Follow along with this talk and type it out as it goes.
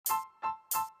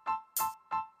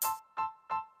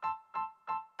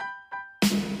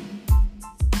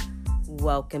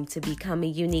Welcome to Become a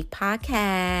Unique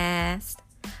Podcast,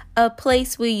 a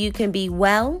place where you can be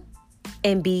well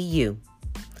and be you.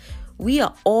 We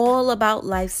are all about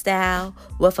lifestyle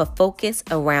with a focus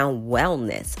around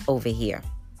wellness over here.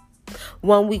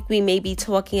 One week we may be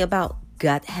talking about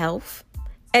gut health,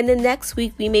 and the next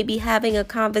week we may be having a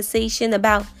conversation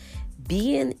about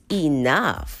being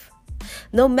enough.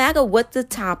 No matter what the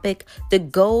topic, the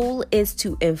goal is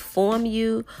to inform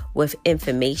you with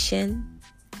information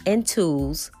and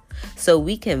tools so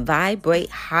we can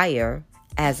vibrate higher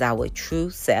as our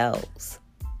true selves.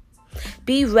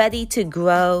 Be ready to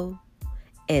grow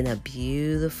in a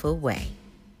beautiful way.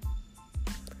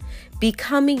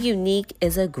 Becoming Unique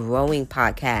is a growing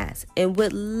podcast and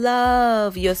would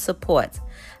love your support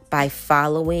by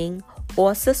following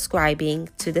or subscribing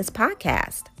to this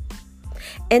podcast.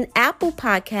 In Apple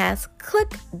Podcasts,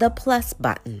 click the plus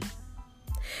button.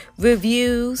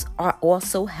 Reviews are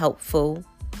also helpful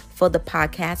for the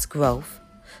podcast growth,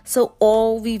 so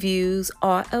all reviews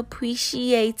are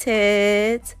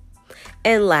appreciated.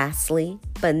 And lastly,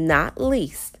 but not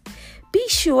least, be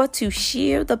sure to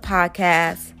share the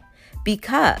podcast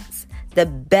because the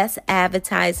best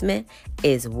advertisement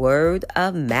is word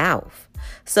of mouth.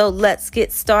 So let's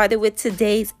get started with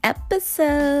today's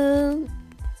episode.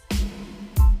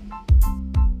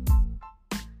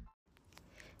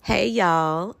 Hey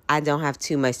y'all, I don't have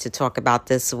too much to talk about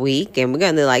this week and we're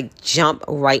going to jump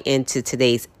right into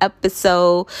today's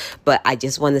episode. But I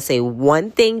just want to say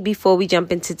one thing before we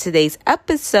jump into today's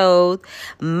episode.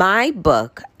 My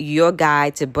book, Your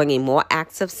Guide to Bringing More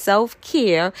Acts of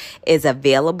Self-Care, is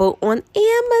available on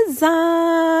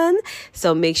Amazon.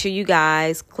 So make sure you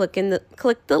guys click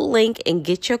the link and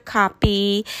get your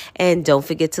copy. And don't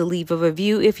forget to leave a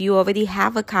review if you already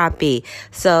have a copy.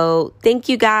 So thank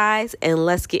you guys, and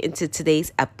let's get into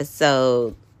today's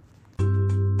episode.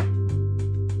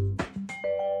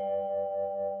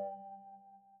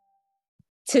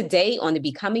 Today on the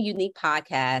Becoming Unique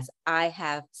podcast, I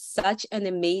have such an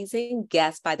amazing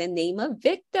guest by the name of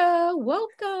Victor.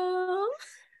 Welcome.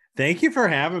 Thank you for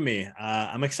having me.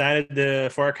 I'm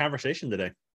excited for our conversation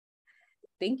today.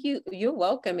 Thank you. You're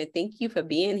welcome. And thank you for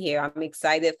being here. I'm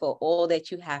excited for all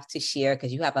that you have to share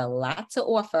because you have a lot to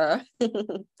offer.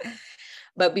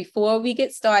 But before we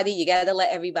get started, you got to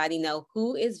let everybody know,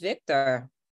 who is Victor?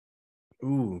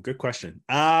 Ooh, good question.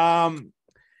 I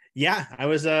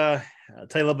was, I'll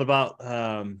tell you a little bit about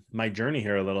my journey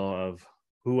here, a little of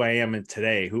who I am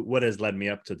today, what has led me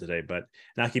up to today, but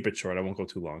I'll keep it short. I won't go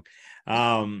too long.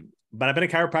 But I've been a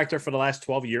chiropractor for the last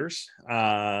 12 years.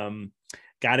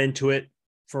 Got into it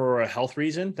for a health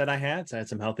reason that I had. So I had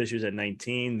some health issues at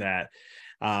 19 that,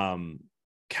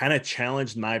 kind of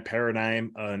challenged my paradigm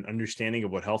and understanding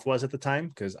of what health was at the time.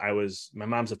 Because my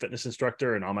mom's a fitness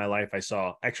instructor, and all my life I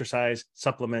saw exercise,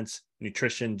 supplements,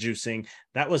 nutrition, juicing.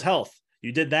 That was health.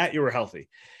 You did that, you were healthy.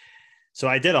 So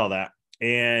I did all that,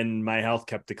 and my health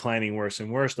kept declining worse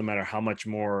and worse, no matter how much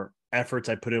more efforts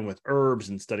I put in with herbs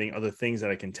and studying other things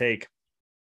that I can take.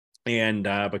 And,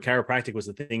 but chiropractic was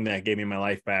the thing that gave me my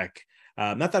life back.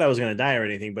 Not that I was going to die or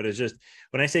anything, but it's just,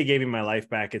 when I say gave me my life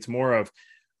back, it's more of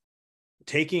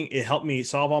it helped me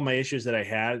solve all my issues that I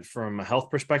had from a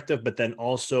health perspective, but then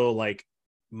also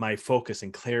my focus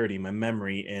and clarity, my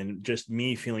memory, and just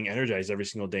me feeling energized every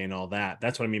single day and all that.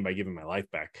 That's what I mean by giving my life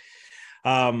back.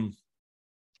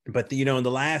 But in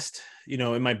the last,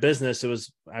 in my business,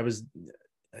 I was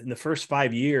in the first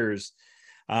 5 years,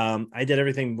 I did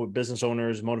everything with business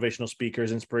owners, motivational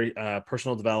speakers,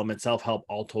 personal development, self-help,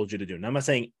 all told you to do. And I'm not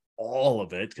saying all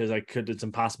of it, because it's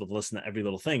impossible to listen to every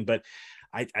little thing, but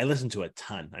I listened to a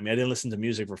ton. I mean, I didn't listen to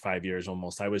music for 5 years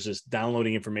almost. I was just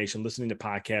downloading information, listening to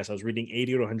podcasts. I was reading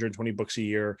 80 to 120 books a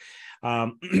year,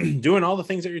 doing all the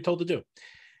things that you're told to do.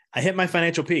 I hit my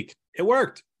financial peak. It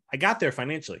worked. I got there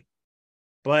financially.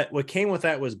 But what came with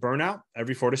that was burnout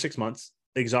every 4 to 6 months,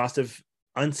 exhaustive,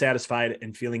 unsatisfied,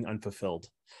 and feeling unfulfilled.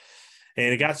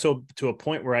 And it got to a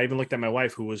point where I even looked at my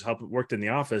wife, who worked in the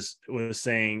office, was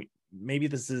saying, maybe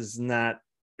if this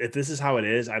is how it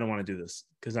is, I don't want to do this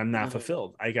because I'm not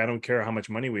fulfilled. I don't care how much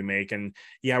money we make. And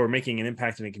yeah, we're making an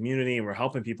impact in the community and we're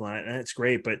helping people, and it's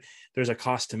great, but there's a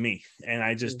cost to me. And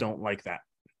I just don't like that.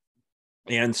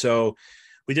 And so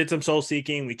we did some soul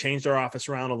seeking. We changed our office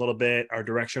around a little bit, our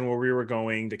direction where we were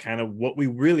going to kind of what we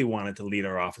really wanted to lead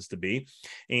our office to be.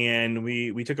 And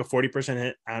we took a 40%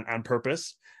 hit on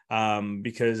purpose.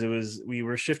 Because we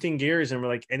were shifting gears, and we're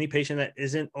like, any patient that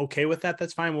isn't okay with that,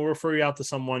 that's fine. We'll refer you out to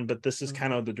someone, but this is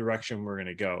kind of the direction we're going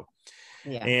to go.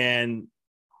 Yeah. And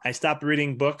I stopped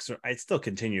reading books, or I still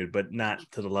continued, but not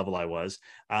to the level I was.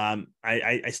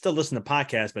 I still listen to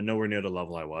podcasts, but nowhere near the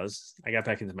level I was. I got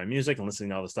back into my music and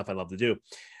listening to all the stuff I love to do.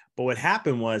 But what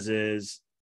happened is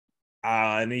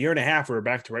in a year and a half, we were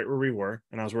back to right where we were,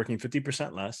 and I was working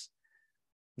 50% less.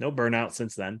 No burnout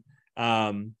since then.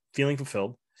 Feeling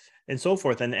fulfilled and so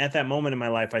forth. And at that moment in my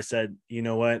life, I said, you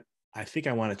know what? I think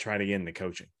I want to try to get into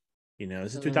coaching.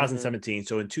 This is 2017.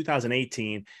 So in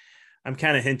 2018, I'm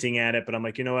kind of hinting at it, but I'm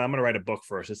like, you know what? I'm going to write a book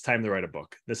first. It's time to write a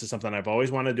book. This is something I've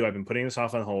always wanted to do. I've been putting this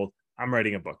off on hold. I'm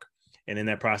writing a book. And in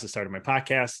that process, started my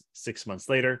podcast. 6 months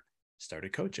later,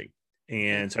 started coaching.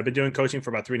 And so I've been doing coaching for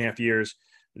about 3.5 years.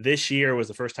 This year was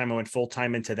the first time I went full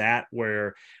time into that,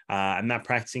 where I'm not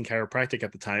practicing chiropractic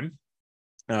at the time.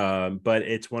 But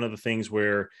it's one of the things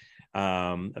where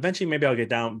eventually maybe I'll get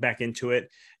back into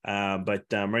it. But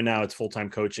right now it's full-time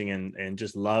coaching and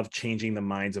just love changing the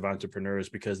minds of entrepreneurs,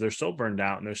 because they're so burned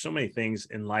out and there's so many things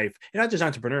in life, and not just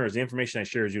entrepreneurs. The information I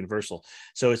share is universal.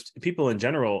 So it's people in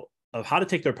general of how to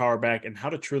take their power back and how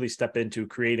to truly step into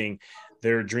creating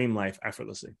their dream life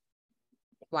effortlessly.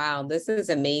 Wow, this is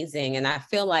amazing. And I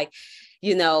feel like,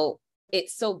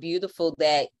 it's so beautiful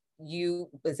that you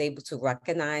was able to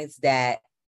recognize that,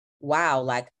 wow,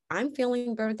 like I'm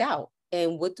feeling burned out.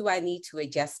 And what do I need to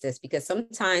adjust this? Because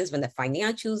sometimes when the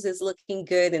financials is looking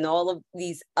good and all of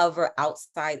these other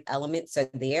outside elements are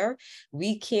there,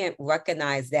 we can't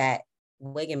recognize that,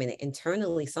 wait a minute,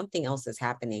 internally, something else is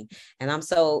happening. And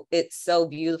it's so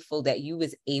beautiful that you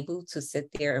was able to sit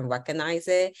there and recognize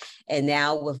it. And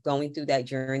now with going through that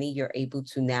journey, you're able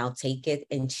to now take it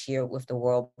and share it with the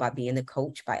world by being a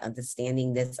coach, by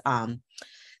understanding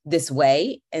this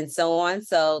way and so on.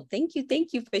 So thank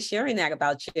you for sharing that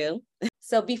about you.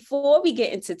 So before we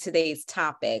get into today's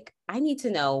topic, I need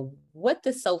to know, what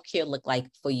does self-care look like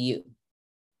for you?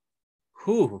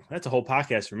 That's a whole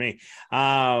podcast for me.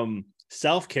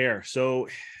 Self-care. So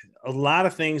a lot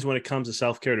of things when it comes to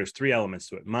self-care, there's 3 elements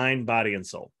to it: mind, body, and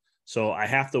soul. So I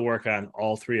have to work on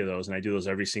all 3 of those, and I do those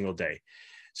every single day.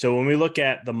 So when we look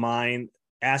at the mind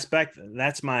aspect,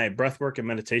 that's my breath work and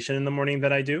meditation in the morning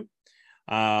that I do.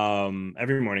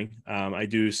 Every morning, I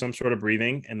do some sort of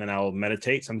breathing, and then I'll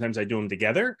meditate. Sometimes I do them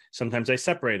together. Sometimes I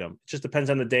separate them. It just depends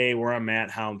on the day, where I'm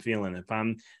at, how I'm feeling. If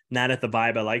I'm not at the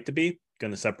vibe I like to be,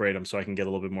 going to separate them so I can get a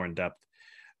little bit more in depth.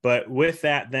 But with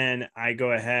that, then I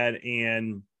go ahead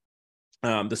and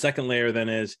the second layer then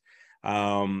is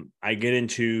I get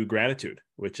into gratitude,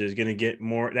 which is going to get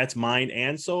more, that's mind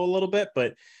and soul a little bit,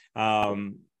 but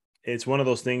it's one of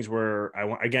those things where I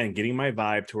want, again, getting my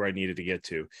vibe to where I needed to get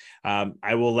to.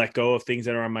 I will let go of things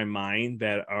that are on my mind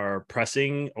that are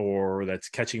pressing or that's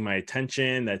catching my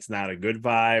attention. That's not a good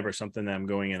vibe or something that I'm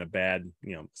going in a bad,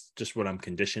 just what I'm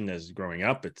conditioned as growing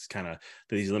up. It's kind of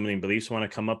these limiting beliefs want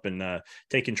to come up and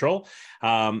take control.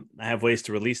 I have ways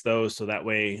to release those. So that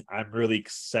way I'm really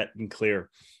set and clear.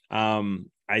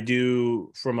 I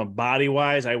do, from a body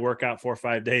wise, I work out 4 or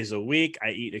 5 days a week.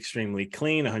 I eat extremely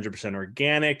clean, 100%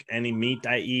 organic. Any meat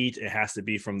I eat, it has to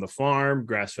be from the farm,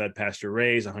 grass-fed, pasture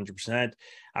raised, 100%.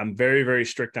 I'm very, very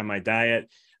strict on my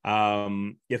diet.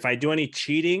 If I do any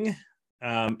cheating,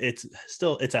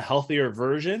 it's a healthier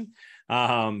version,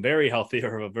 very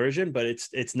healthier of a version, but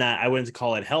it's not, I wouldn't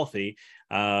call it healthy.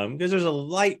 Because there's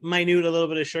a minute, a little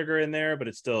bit of sugar in there, but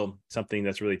it's still something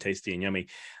that's really tasty and yummy.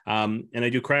 And I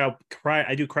do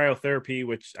cryotherapy,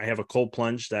 which I have a cold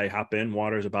plunge that I hop in.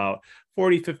 Water is about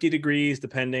 40, 50 degrees,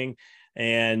 depending.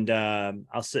 And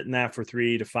I'll sit in that for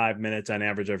 3 to 5 minutes on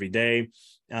average every day.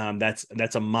 That's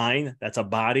a mind, that's a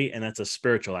body, and that's a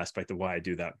spiritual aspect of why I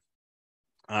do that.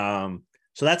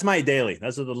 So that's my daily.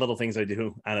 Those are the little things I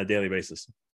do on a daily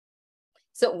basis.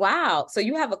 So, wow. So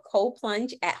you have a cold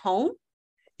plunge at home?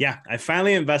 Yeah, I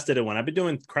finally invested in one. I've been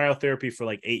doing cryotherapy for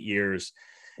like 8 years.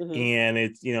 Mm-hmm. And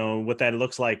it's, what that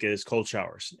looks like is cold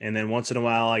showers. And then once in a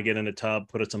while I get in a tub,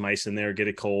 put some ice in there, get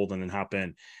it cold, and then hop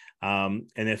in. And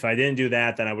if I didn't do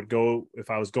that, then I would go, if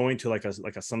I was going to like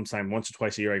a sometime once or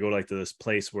twice a year, I go to this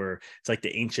place where it's like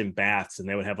the ancient baths, and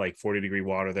they would have like 40-degree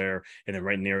water there. And then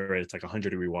right near it, it's like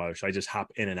 100-degree water. So I just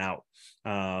hop in and out.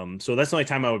 So that's the only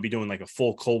time I would be doing like a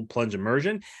full cold plunge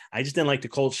immersion. I just didn't like the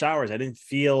cold showers. I didn't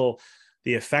feel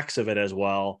the effects of it as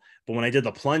well. But when I did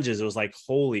the plunges, it was like,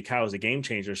 holy cow, it was a game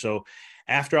changer. So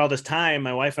after all this time,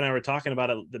 my wife and I were talking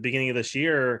about it at the beginning of this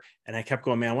year, and I kept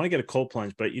going, man, I want to get a cold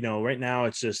plunge, but right now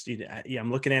it's just,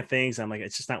 I'm looking at things. I'm like,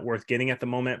 it's just not worth getting at the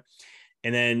moment.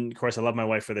 And then of course I love my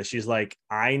wife for this. She's like,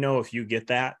 I know if you get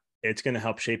that, it's going to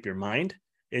help shape your mind.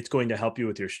 It's going to help you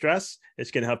with your stress. It's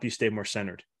going to help you stay more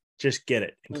centered. Just get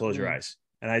it and close your eyes.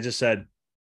 And I just said,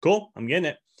 cool, I'm getting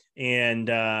it. And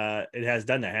it has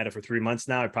done that. I had it for 3 months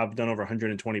now. I've probably done over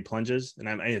 120 plunges, and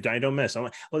I don't miss.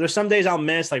 Well, there's some days I'll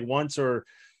miss like once, or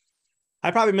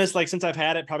I probably missed like since I've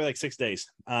had it probably like 6 days.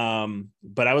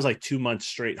 But I was like 2 months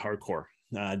straight hardcore.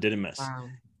 Didn't miss. Wow.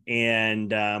 And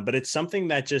but it's something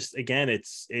that just, again,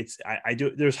 I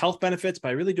do, there's health benefits, but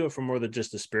I really do it for more than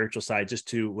just the spiritual side. Just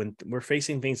to, when we're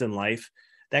facing things in life,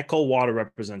 that cold water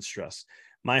represents stress.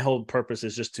 My whole purpose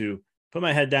is just to put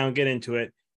my head down, get into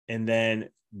it, and then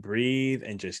breathe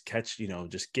and just catch,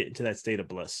 just get into that state of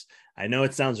bliss. I know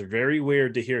it sounds very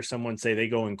weird to hear someone say they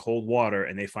go in cold water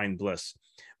and they find bliss,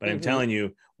 but I'm telling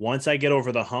you, once I get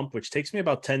over the hump, which takes me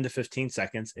about 10 to 15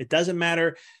 seconds, it doesn't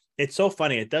matter. It's so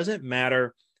funny. It doesn't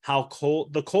matter how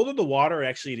cold, the colder the water,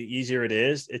 actually, the easier it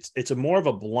is. It's a more of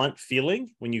a blunt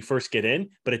feeling when you first get in,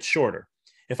 but it's shorter.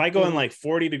 If I go in like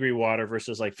 40-degree water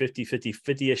versus like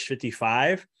 50-ish,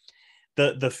 55,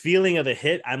 the feeling of the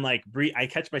hit, I'm like, I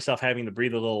catch myself having to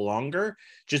breathe a little longer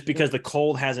just because the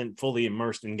cold hasn't fully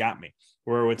immersed and got me.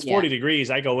 Where when it's 40 degrees,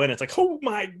 I go in, it's like, oh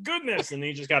my goodness. And then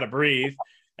you just got to breathe.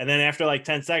 And then after like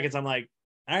 10 seconds, I'm like,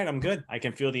 all right, I'm good. I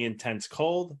can feel the intense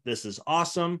cold. This is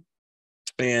awesome.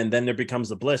 And then there becomes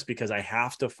the bliss because I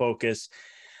have to focus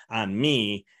on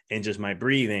me and just my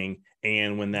breathing.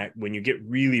 And when you get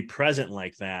really present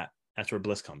like that, that's where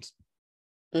bliss comes.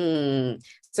 So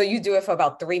you do it for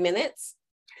about 3 minutes?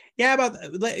 Yeah,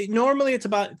 normally it's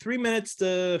about 3 minutes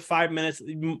to 5 minutes.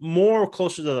 More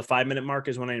closer to the 5-minute mark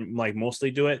is when I like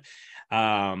mostly do it.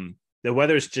 The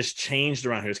weather's just changed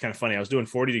around here. It's kind of funny. I was doing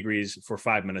 40 degrees for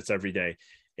 5 minutes every day.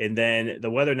 And then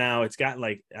the weather now, it's gotten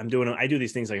like, I do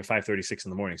these things like at 5:36 in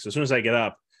the morning. So as soon as I get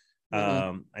up,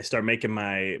 I start making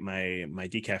my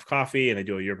decaf coffee, and I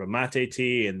do a yerba mate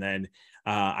tea. And then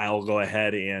I'll go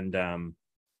ahead and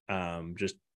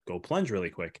just go plunge really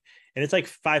quick. And it's like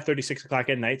 5:30, 6 o'clock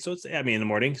at night. So in the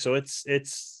morning. So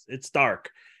it's dark.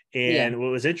 And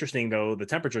what was interesting though, the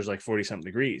temperature is like 40 something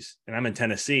degrees, and I'm in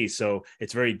Tennessee. So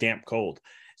it's very damp cold.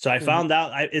 So I found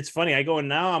out, it's funny. I go in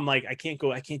now, I'm like, I can't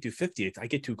do 50. I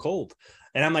get too cold.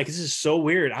 And I'm like, this is so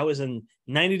weird. I was in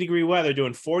 90-degree weather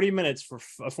doing 40 minutes for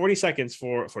 40 seconds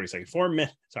for 40 seconds,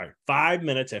 5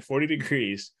 minutes at 40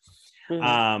 degrees. For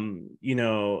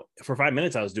 5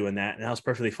 minutes, I was doing that and I was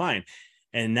perfectly fine.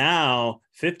 And now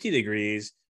 50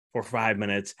 degrees for 5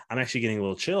 minutes, I'm actually getting a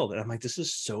little chilled. And I'm like, this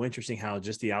is so interesting how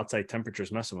just the outside temperature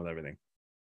is messing with everything.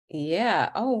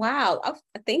 Yeah. Oh, wow. Oh,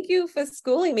 thank you for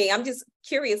schooling me. I'm just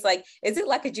curious, like, is it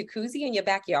like a jacuzzi in your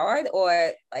backyard,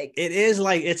 or like? It is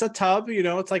like, it's a tub,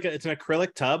 it's like it's an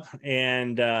acrylic tub.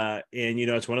 And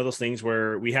it's one of those things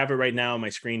where we have it right now on my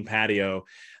screen patio.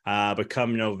 But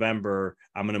come November,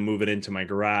 I'm going to move it into my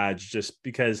garage just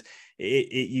because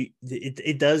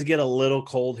it does get a little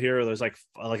cold here. There's like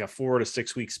a 4 to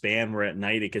 6 week span where at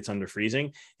night it gets under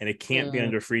freezing, and it can't be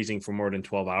under freezing for more than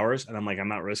 12 hours. And I'm like, I'm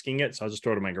not risking it. So I'll just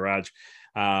throw it in my garage.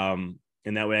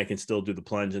 And that way I can still do the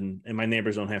plunge, and my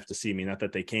neighbors don't have to see me. Not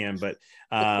that they can, but,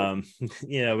 but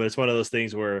it's one of those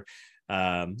things where,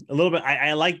 a little bit,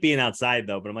 I like being outside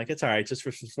though, but I'm like, it's all right, just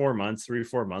for 4 months, 3 to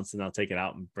 4 months, and I'll take it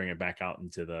out and bring it back out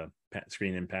into the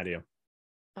screen and patio.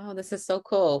 Oh, this is so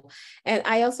cool. And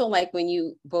I also like when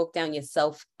you broke down your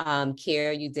self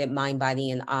care, you did mind,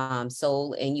 body, and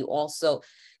soul. And you also,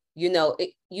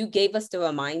 you gave us the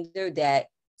reminder that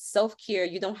self-care,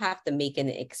 you don't have to make an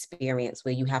experience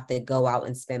where you have to go out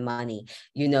and spend money.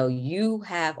 You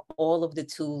have all of the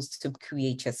tools to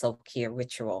create your self-care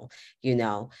ritual,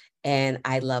 and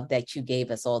I love that you gave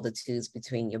us all the tools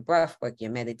between your breath work, your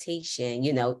meditation,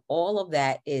 all of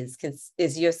that is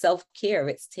your self-care.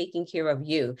 It's taking care of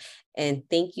you. And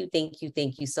thank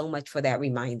you so much for that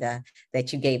reminder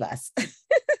that you gave us.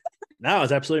 No,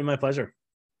 it's absolutely my pleasure.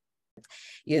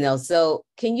 So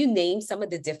can you name some of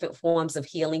the different forms of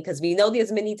healing? Because we know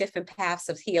there's many different paths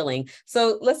of healing.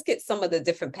 So let's get some of the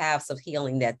different paths of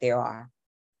healing that there are.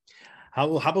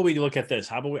 How about we look at this?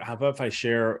 How about if I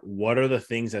share what are the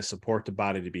things that support the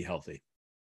body to be healthy?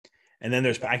 And then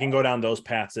I can go down those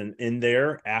paths in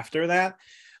there after that.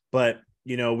 But,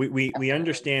 we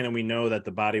understand and we know that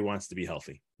the body wants to be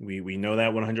healthy. We know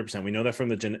that 100%. We know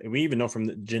that we even know from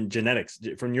the genetics,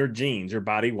 from your genes, your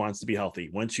body wants to be healthy.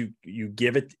 Once you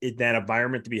give it that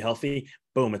environment to be healthy,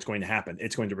 boom, it's going to happen.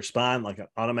 It's going to respond like an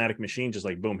automatic machine, just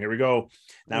like, boom, here we go.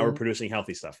 Now we're producing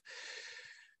healthy stuff.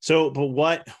 So, but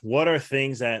what are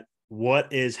things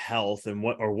what is health, and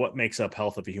what makes up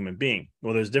health of a human being?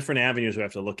 Well, there's different avenues we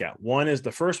have to look at. One is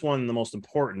the first one, the most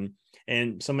important.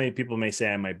 And so many people may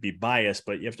say I might be biased,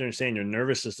 but you have to understand your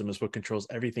nervous system is what controls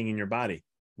everything in your body.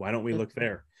 Why don't we look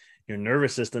there? Your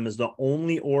nervous system is the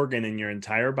only organ in your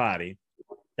entire body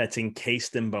that's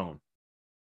encased in bone.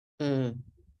 You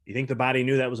think the body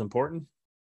knew that was important?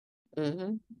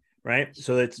 Mm-hmm. Right.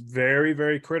 So it's very,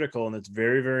 very critical. And it's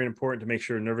very, very important to make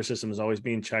sure the nervous system is always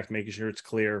being checked, making sure it's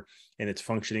clear and it's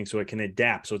functioning so it can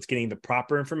adapt. So it's getting the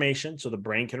proper information so the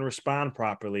brain can respond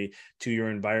properly to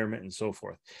your environment and so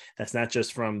forth. That's not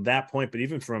just from that point, but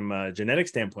even from a genetic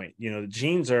standpoint.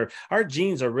 Our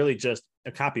genes are really just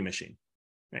a copy machine.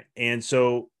 Right. And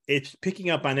so it's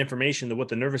picking up on information that what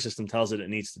the nervous system tells it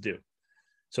needs to do.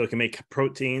 So it can make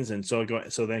proteins, and so then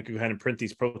it can go ahead and print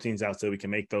these proteins out so we can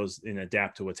make those and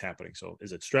adapt to what's happening. So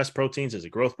is it stress proteins? Is it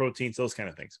growth proteins? Those kind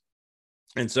of things.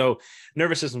 And so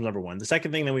nervous system number one. The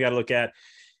second thing that we got to look at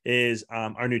is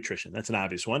our nutrition. That's an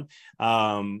obvious one.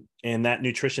 And that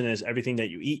nutrition is everything that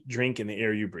you eat, drink, and the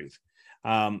air you breathe.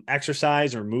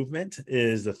 Exercise or movement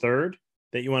is the third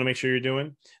that you want to make sure you're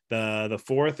doing. The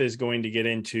fourth is going to get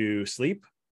into sleep.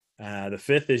 The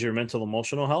fifth is your mental,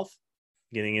 emotional health,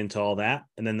 getting into all that.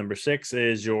 And then number six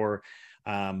is your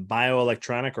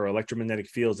bioelectronic or electromagnetic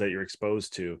fields that you're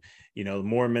exposed to. The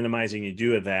more minimizing you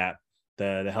do of that,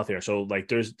 the healthier. So like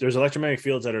there's electromagnetic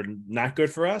fields that are not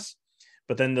good for us,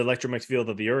 but then the electromagnetic field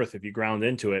of the earth, if you ground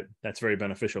into it, that's very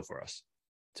beneficial for us.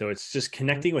 So it's just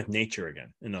connecting with nature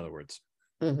again, in other words.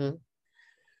 Mm-hmm.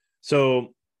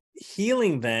 So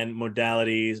healing then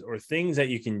modalities or things that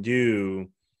you can do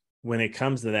when it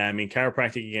comes to that. I mean,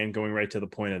 chiropractic, again, going right to the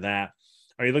point of that.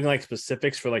 Are you looking like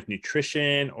specifics for like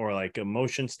nutrition or like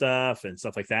emotion stuff and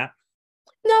stuff like that?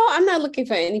 No, I'm not looking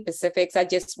for any specifics. I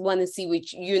just want to see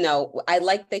which, I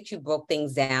like that you broke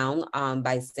things down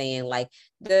by saying like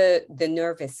the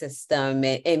nervous system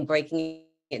and breaking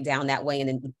it down that way, and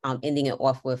then ending it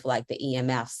off with like the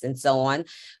EMFs and so on.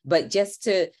 But just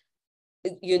to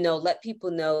let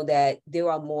people know that there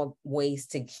are more ways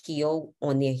to heal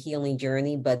on their healing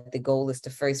journey, but the goal is to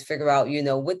first figure out,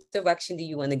 what direction do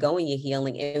you want to go in your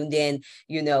healing, and then,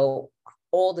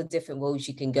 all the different roads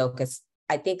you can go. Because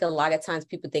I think a lot of times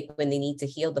people think when they need to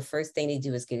heal, the first thing they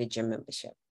do is get a gym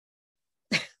membership.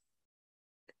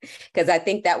 Because I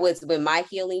think that was when my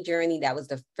healing journey, that was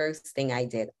the first thing I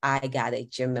did. I got a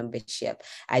gym membership.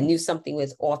 I knew something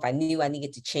was off. I knew I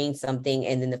needed to change something.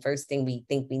 And then the first thing we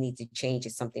think we need to change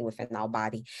is something within our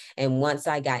body. And once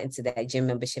I got into that gym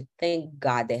membership, thank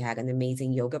God they had an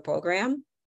amazing yoga program.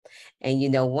 And,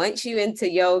 once you're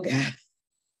into yoga,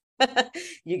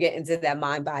 you get into that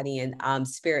mind, body, and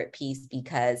spirit piece,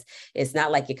 because it's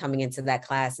not like you're coming into that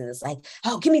class and it's like,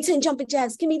 oh, give me 10 jumping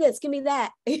jacks, give me this, give me that.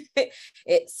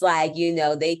 It's like,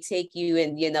 they take you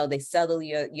and, they settle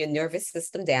your nervous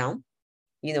system down.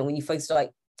 When you first start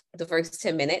the first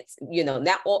 10 minutes,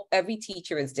 not every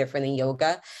teacher is different in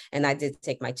yoga. And I did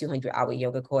take my 200-hour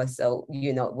yoga course. So,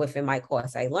 within my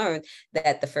course, I learned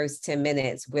that the first 10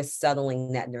 minutes, we're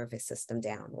settling that nervous system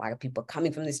down. A lot of people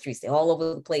coming from the streets, they're all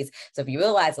over the place. So if you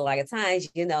realize a lot of times,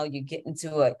 you get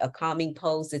into a calming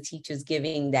pose, the teacher's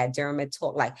giving that Dharma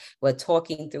talk, like we're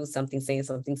talking through something, saying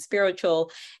something spiritual.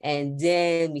 And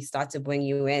then we start to bring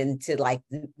you into like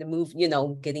the move,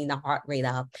 getting the heart rate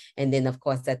up. And then of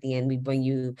course, at the end, we bring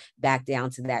you back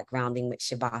down to that grounding with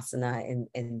Shavasana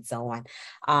and so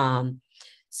on.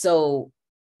 So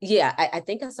yeah, I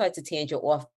think I started to tangent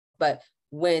off, but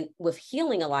with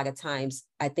healing, a lot of times,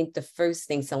 I think the first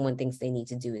thing someone thinks they need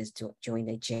to do is to join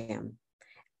the gym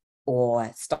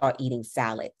or start eating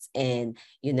salads. And,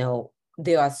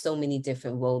 there are so many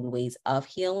different roadways of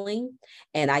healing.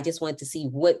 And I just wanted to see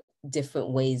what different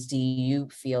ways do you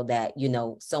feel that,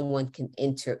 someone can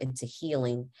enter into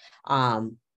healing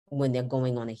when they're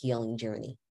going on a healing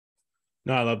journey.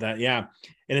 No, I love that. Yeah.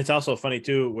 And it's also funny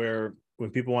too, where when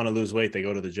people want to lose weight, they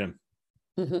go to the gym.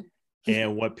 Mm-hmm.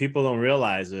 And what people don't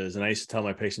realize is, and I used to tell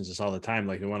my patients this all the time,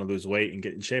 like they want to lose weight and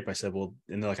get in shape. I said, well,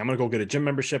 and they're like, I'm going to go get a gym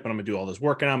membership and I'm going to do all this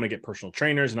work and I'm going to get personal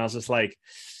trainers. And I was just like,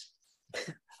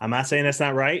 I'm not saying that's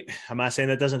not right. I'm not saying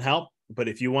that doesn't help, but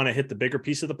if you want to hit the bigger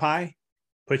piece of the pie,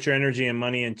 put your energy and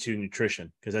money into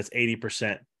nutrition, because that's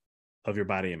 80% of your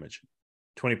body image.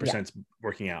 20% is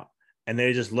working out. And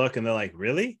they just look and they're like,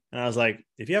 really? And I was like,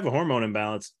 if you have a hormone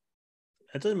imbalance,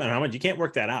 it doesn't matter how much, you can't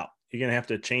work that out. You're going to have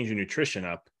to change your nutrition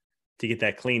up to get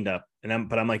that cleaned up. And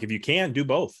I'm like, if you can, do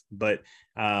both, but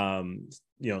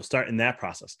start in that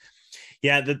process.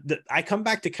 Yeah. I come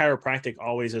back to chiropractic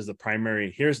always as the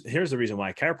primary. Here's the reason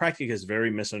why. Chiropractic is very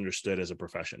misunderstood as a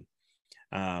profession.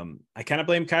 I kind of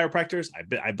blame chiropractors.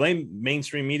 I blame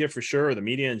mainstream media for sure, or the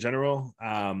media in general.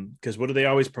 Because what do they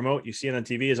always promote? You see it on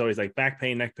TV is always like back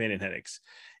pain, neck pain, and headaches.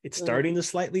 It's starting to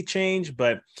slightly change,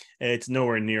 but it's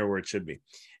nowhere near where it should be.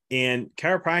 And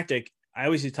chiropractic, I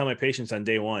always tell my patients on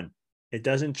day one, it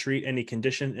doesn't treat any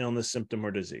condition, illness, symptom,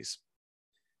 or disease.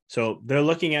 So they're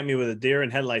looking at me with a deer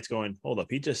in headlights going, hold up,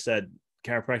 he just said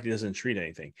chiropractic doesn't treat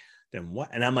anything. Then what?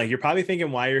 And I'm like, you're probably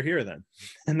thinking why you're here then.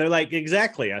 And they're like,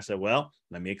 exactly. I said, well,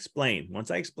 let me explain.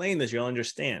 Once I explain this, you'll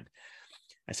understand.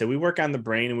 I said, we work on the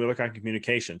brain and we work on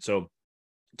communication. So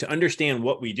to understand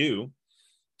what we do,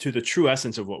 to the true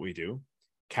essence of what we do,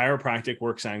 chiropractic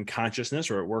works on consciousness,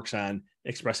 or it works on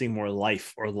expressing more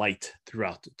life or light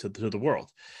throughout to the world.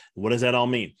 What does that all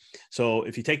mean? So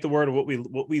if you take the word of what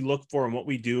we look for and what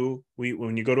we do,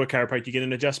 when you go to a chiropractor, you get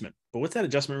an adjustment. But what's that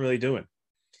adjustment really doing?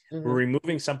 Mm-hmm. We're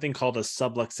removing something called a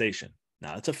subluxation.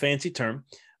 Now, it's a fancy term,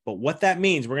 but what that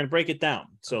means, we're going to break it down.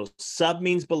 So sub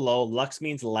means below, lux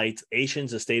means light, ation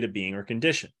is a state of being or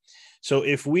condition. So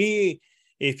if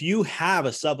you have a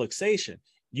subluxation,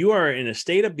 you are in a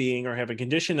state of being or have a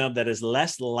condition of that is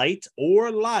less light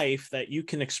or life that you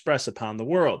can express upon the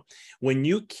world. When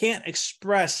you can't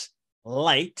express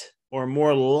light or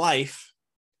more life,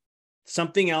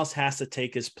 something else has to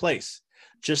take its place.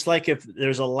 Just like if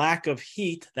there's a lack of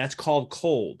heat, that's called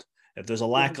cold. If there's a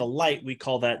lack of light, we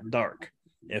call that dark.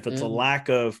 If it's a lack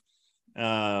of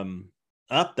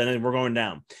up, then we're going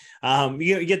down.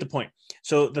 You get the point.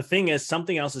 So the thing is,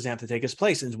 something else is going to have to take its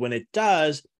place. And when it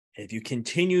does, if you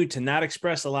continue to not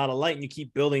express a lot of light and you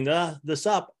keep building this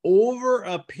up over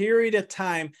a period of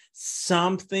time,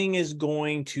 something is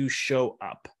going to show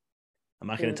up. I'm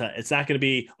not going to tell. It's not going to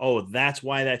be, oh, that's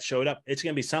why that showed up. It's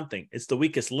going to be something. It's the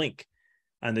weakest link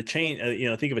on the chain.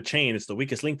 Think of a chain. It's the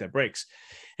weakest link that breaks.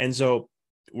 And so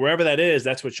wherever that is,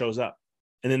 that's what shows up.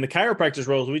 And then the chiropractor's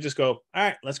roles, we just go, all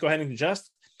right, let's go ahead and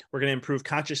adjust. We're going to improve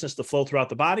consciousness to flow throughout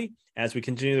the body. As we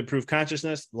continue to improve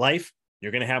consciousness, life,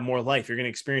 you're going to have more life. You're going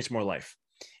to experience more life.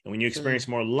 And when you experience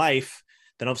more life,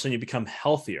 then all of a sudden you become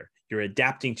healthier. You're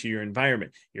adapting to your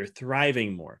environment. You're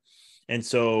thriving more. And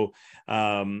so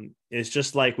it's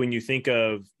just like when you think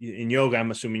of in yoga,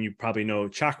 I'm assuming you probably know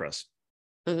chakras,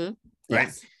 right?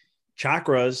 Yes.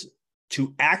 Chakras,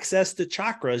 to access the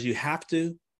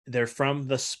chakras, they're from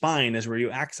the spine is where you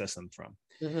access them from.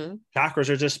 Chakras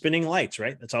are just spinning lights,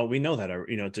 right? That's all we know that are,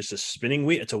 just a spinning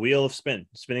wheel. It's a wheel of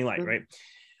spinning light, right?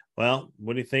 Well,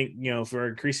 what do you think, if we're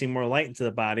increasing more light into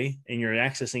the body and you're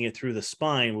accessing it through the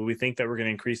spine, will we think that we're going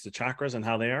to increase the chakras and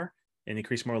how they are and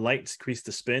increase more light, increase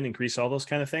the spin, increase all those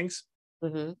kind of things?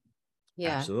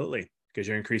 Yeah, absolutely. Because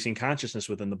you're increasing consciousness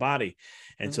within the body.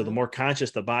 And so the more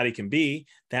conscious the body can be,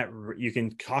 that you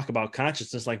can talk about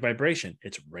consciousness like vibration.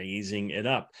 It's raising it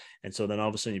up. And so then all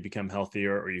of a sudden you become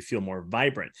healthier or you feel more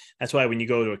vibrant. That's why when you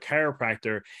go to a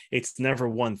chiropractor, it's never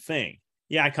one thing.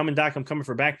 Yeah, I'm coming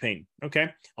for back pain. Okay.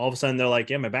 All of a sudden they're like,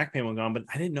 yeah, my back pain went gone, but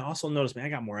I didn't also notice, man, I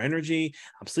got more energy.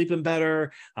 I'm sleeping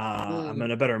better. I'm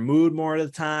in a better mood more of the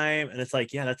time. And it's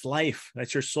like, yeah, that's life.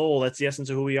 That's your soul. That's the essence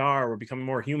of who we are. We're becoming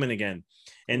more human again.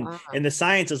 And the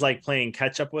science is like playing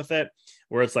catch up with it,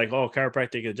 where it's like, oh,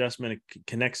 chiropractic adjustment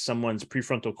connects someone's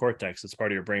prefrontal cortex. It's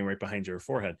part of your brain right behind your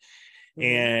forehead.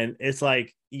 And it's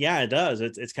like, yeah, it does.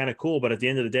 It's kind of cool. But at the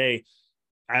end of the day,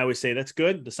 I always say that's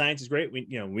good. The science is great.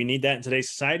 We need that in today's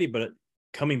society, but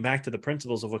coming back to the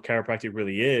principles of what chiropractic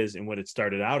really is and what it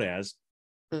started out as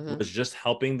was just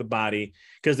helping the body.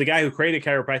 Because the guy who created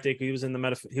chiropractic, he was in the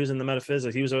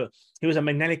metaphysics. He was a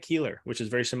magnetic healer, which is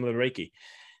very similar to Reiki.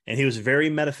 And he was very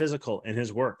metaphysical in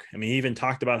his work. I mean, he even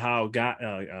talked about how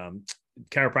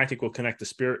chiropractic will connect the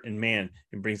spirit and man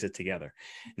and brings it together.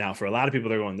 Now, for a lot of people,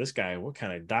 they're going, this guy, what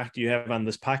kind of doc do you have on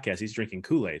this podcast? He's drinking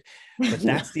Kool-Aid. But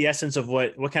that's the essence of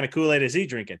what kind of Kool-Aid is he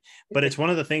drinking? But it's one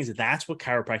of the things that's what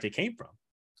chiropractic came from.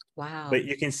 Wow. But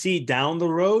you can see down the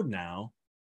road now,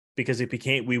 because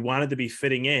we wanted to be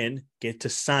fitting in, get to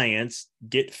science,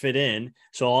 get fit in.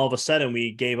 So all of a sudden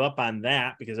we gave up on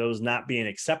that because it was not being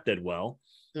accepted well.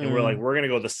 And we're like, we're going to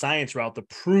go the science route to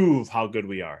prove how good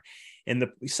we are. And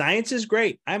the science is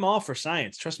great. I'm all for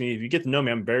science. Trust me, if you get to know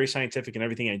me, I'm very scientific in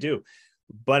everything I do.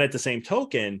 But at the same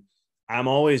token, I'm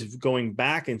always going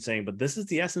back and saying, but this is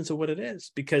the essence of what it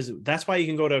is, because that's why you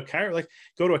can go to a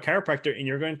chiropractor and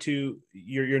you're going to,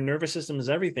 your nervous system is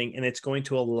everything. And it's going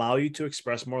to allow you to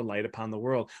express more light upon the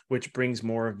world, which brings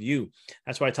more of you.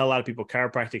 That's why I tell a lot of people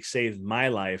chiropractic saved my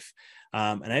life.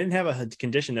 And I didn't have a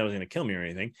condition that was going to kill me or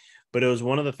anything, but it was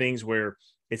one of the things where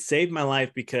it saved my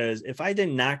life, because if I did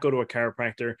not go to a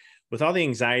chiropractor with all the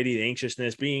anxiety, the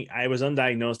anxiousness, I was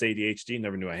undiagnosed ADHD,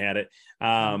 never knew I had it.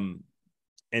 And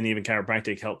even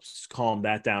chiropractic helps calm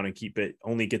that down and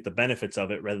only get the benefits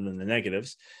of it rather than the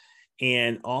negatives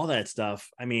and all that stuff.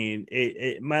 I mean,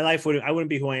 my life I wouldn't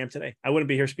be who I am today. I wouldn't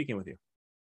be here speaking with you.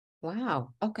 Wow.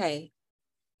 Okay.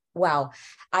 Wow.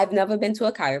 I've never been to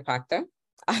a chiropractor.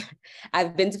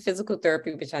 I've been to physical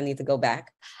therapy, which I need to go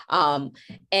back.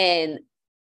 And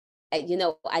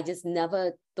I just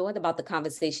never thought about the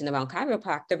conversation around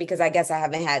chiropractor because I guess I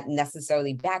haven't had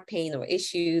necessarily back pain or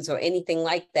issues or anything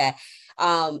like that.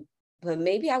 But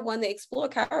maybe I want to explore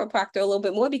chiropractor a little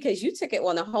bit more because you took it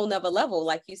on a whole nother level.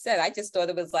 Like you said, I just thought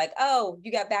it was like, oh,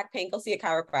 you got back pain, go see a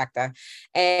chiropractor.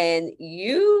 And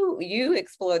you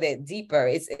explored it deeper.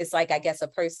 It's like, I guess, a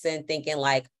person thinking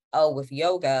like, oh, with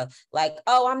yoga, like,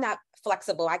 oh, I'm not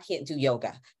flexible, I can't do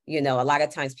yoga. You know, a lot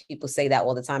of times people say that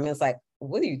all the time. And it's like,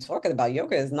 what are you talking about?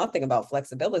 Yoga is nothing about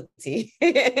flexibility.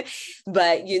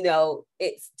 But, you know,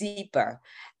 it's deeper.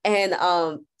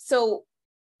 And so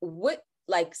what,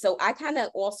 like, so I kind of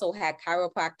also had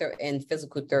chiropractor and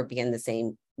physical therapy in the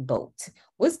same boat.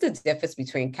 What's the difference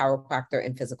between chiropractor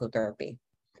and physical therapy?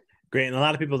 Great. And a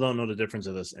lot of people don't know the difference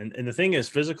of this. And the thing is,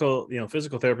 physical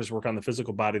therapists work on the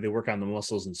physical body, they work on the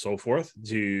muscles and so forth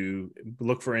to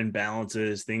look for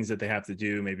imbalances, things that they have to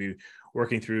do, maybe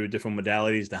working through different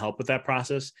modalities to help with that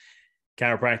process.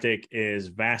 Chiropractic is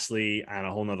vastly on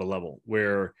a whole nother level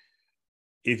where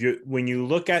when you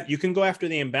look at, you can go after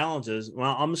the imbalances.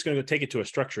 Well, I'm just going to take it to a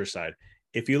structure side.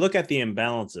 If you look at the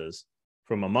imbalances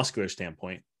from a muscular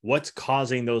standpoint, what's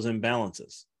causing those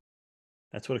imbalances?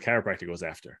 That's what a chiropractor goes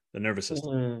after, the nervous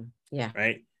system. Mm-hmm. Yeah.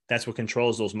 Right. That's what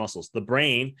controls those muscles. The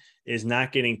brain is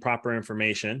not getting proper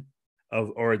information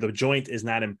or the joint is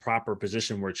not in proper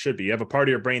position where it should be. You have a part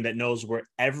of your brain that knows where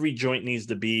every joint needs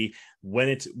to be,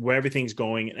 where everything's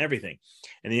going and everything.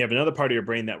 And then you have another part of your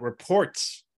brain that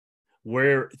reports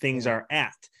where things are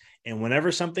at. And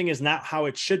whenever something is not how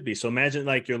it should be. So imagine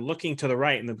like you're looking to the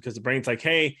right and because the brain's like,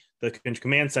 hey, the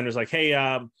command center is like, hey,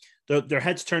 their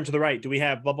heads turned to the right. Do we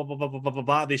have blah, blah, blah, blah, blah, blah, blah,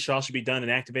 blah. These should all should be done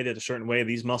and activated a certain way.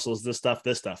 These muscles, this stuff.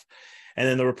 And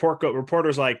then the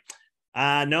reporter's like,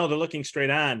 no, they're looking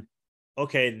straight on.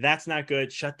 Okay, that's not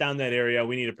good. Shut down that area.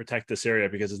 We need to protect this area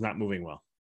because it's not moving well.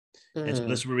 Mm-hmm. And so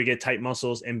this is where we get tight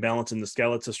muscles, imbalance in the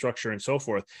skeletal structure and so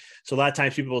forth. So a lot of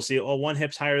times people will see, oh, one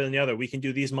hip's higher than the other. We can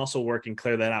do these muscle work and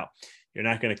clear that out. You're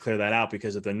not going to clear that out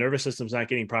because if the nervous system's not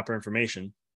getting proper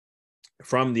information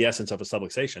from the essence of a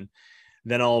subluxation,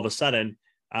 then all of a sudden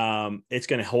it's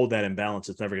going to hold that imbalance.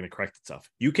 It's never going to correct itself.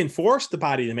 You can force the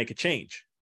body to make a change,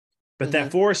 but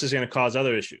that force is going to cause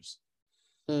other issues.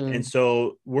 And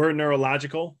so we're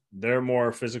neurological. They're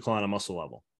more physical on a muscle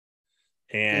level.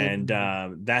 And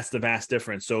that's the vast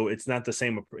difference. So it's not the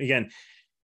same. Again,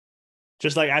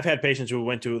 just like I've had patients who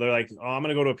they're like, oh, I'm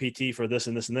going to go to a PT for this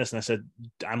and this and this. And I said,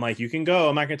 I'm like, you can go.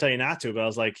 I'm not going to tell you not to. But I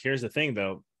was like, here's the thing,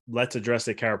 though. Let's address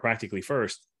it chiropractically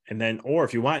first. And then, or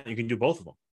if you want, you can do both of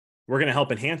them. We're going to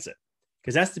help enhance it.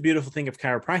 Because that's the beautiful thing of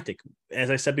chiropractic. As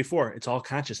I said before, it's all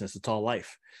consciousness. It's all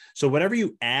life. So whatever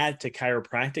you add to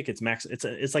chiropractic, it's max.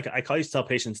 It's like I used to tell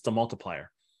patients, it's a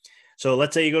multiplier. So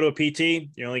let's say you go to a PT,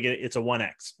 you only get it's a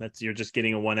 1x. You're just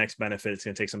getting a 1x benefit. It's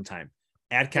going to take some time.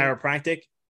 Add chiropractic,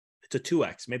 it's a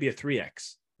 2x, maybe a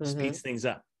 3x. Speeds things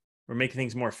up. We're making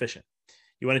things more efficient.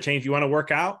 You want to change, you want to work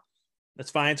out, that's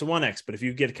fine. It's a 1x. But if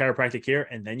you get a chiropractic here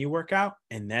and then you work out,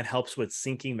 and that helps with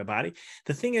syncing the body.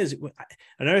 The thing is,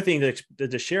 another thing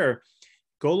to share,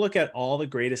 go look at all the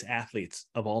greatest athletes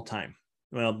of all time.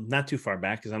 Well, not too far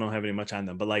back because I don't have any much on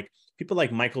them, but like people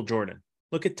like Michael Jordan.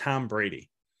 Look at Tom Brady.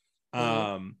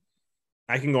 I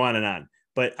can go on,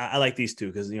 but I like these two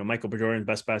because, Michael Jordan,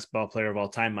 best basketball player of all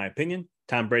time, in my opinion.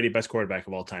 Tom Brady, best quarterback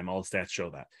of all time. All the stats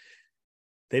show that.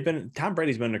 Tom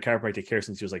Brady's been under chiropractic care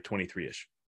since he was like 23-ish.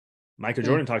 Michael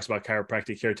Jordan talks about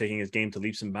chiropractic care taking his game to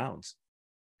leaps and bounds.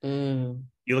 You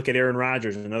look at Aaron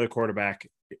Rodgers, another quarterback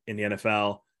in the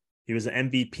NFL. He was an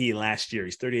MVP last year.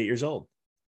 He's 38 years old.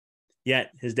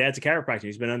 Yet his dad's a chiropractor.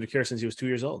 He's been under care since he was 2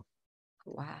 years old.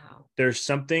 Wow. There's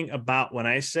something about when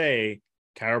I say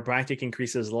chiropractic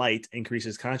increases light,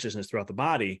 increases consciousness throughout the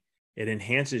body, it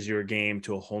enhances your game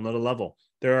to a whole nother level.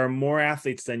 There are more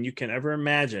athletes than you can ever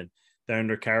imagine that are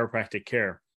under chiropractic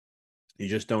care. You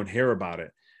just don't hear about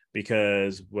it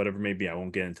because whatever may be, I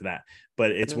won't get into that.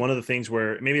 But it's one of the things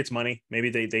where maybe it's money. Maybe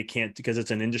they can't because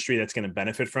it's an industry that's going to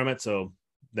benefit from it. So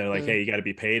they're like, hey, you got to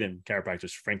be paid. And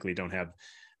chiropractors, frankly, don't have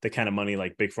the kind of money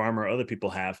like Big Pharma or other people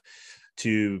have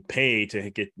to pay to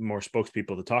get more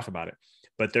spokespeople to talk about it.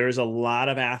 But there's a lot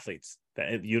of athletes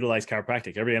that utilize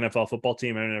chiropractic. Every NFL football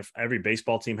team, every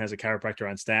baseball team has a chiropractor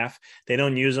on staff. They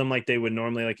don't use them like they would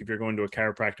normally, like if you're going to a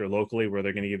chiropractor locally where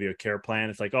they're going to give you a care plan.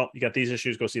 It's like, oh, you got these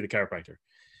issues, go see the chiropractor.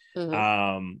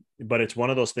 But it's one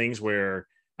of those things where,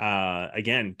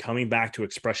 again, coming back to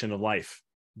expression of life,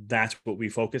 that's what we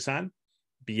focus on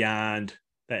beyond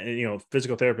that.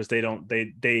 Physical therapists,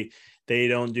 they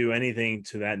don't do anything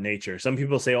to that nature. Some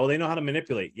people say, oh, they know how to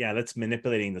manipulate. Yeah, that's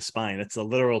manipulating the spine. That's a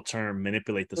literal term,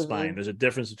 manipulate the spine. There's a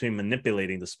difference between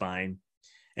manipulating the spine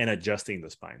and adjusting the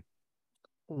spine.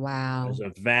 Wow. There's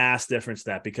a vast difference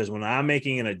to that, because when I'm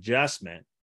making an adjustment,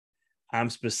 I'm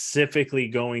specifically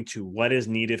going to what is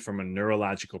needed from a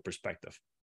neurological perspective.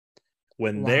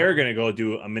 When they're Wow. going to go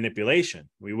do a manipulation,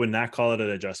 we would not call it an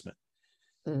adjustment.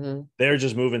 Mm-hmm. They're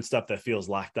just moving stuff that feels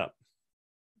locked up,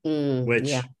 Yeah.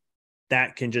 which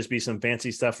that can just be some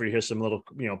fancy stuff where you hear some little,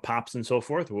 pops and so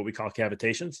forth, what we call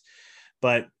cavitations,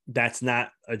 but that's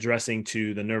not addressing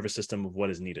to the nervous system of what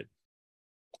is needed.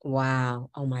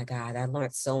 Wow. Oh my God. I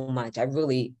learned so much. I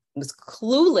really was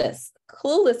clueless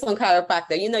on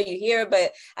chiropractor. You hear it,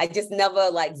 but I just never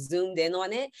like zoomed in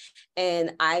on it.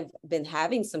 And I've been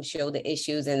having some shoulder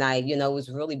issues, and it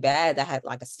was really bad. I had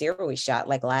like a steroid shot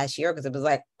like last year because it was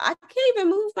like, I can't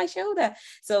even move my shoulder.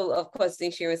 So of course the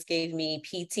insurance gave me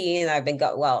PT, and I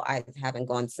haven't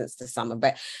gone since the summer,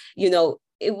 but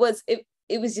it was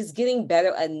just getting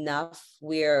better enough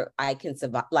where I can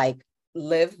survive, like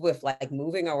live with like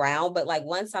moving around. But like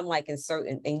once I'm like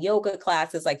in yoga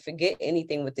classes, like forget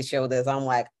anything with the shoulders. I'm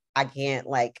like, I can't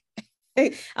like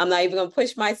I'm not even gonna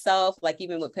push myself. Like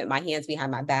even with putting my hands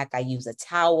behind my back, I use a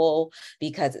towel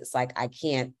because it's like I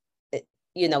can't,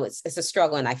 it's a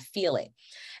struggle and I feel it.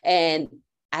 And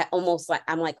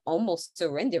I'm like almost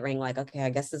surrendering, like, okay, I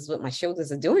guess this is what my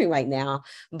shoulders are doing right now.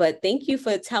 But thank you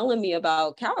for telling me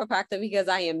about chiropractor, because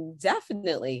I am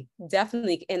definitely,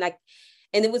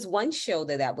 and it was one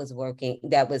shoulder that was working,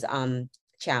 that was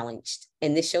challenged.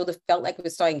 And this shoulder felt like it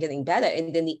was starting getting better.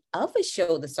 And then the other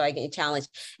shoulder started getting challenged.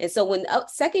 And so when the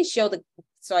second shoulder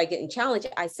started getting challenged,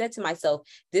 I said to myself,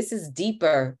 this is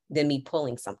deeper than me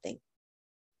pulling something.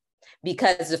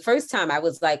 Because the first time I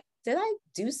was like, did I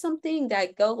do something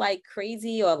that go like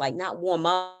crazy or like not warm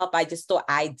up? I just thought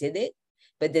I did it.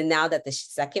 But then now that the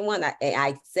second one,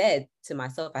 I said to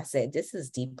myself, I said, this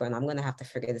is deeper and I'm going to have to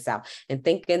figure this out. And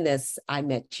thank goodness I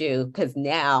met you, because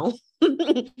now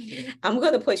I'm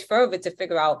going to push further to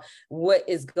figure out what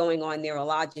is going on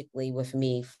neurologically with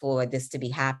me for this to be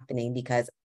happening, because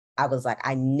I was like,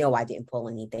 I know I didn't pull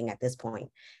anything at this point.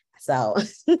 So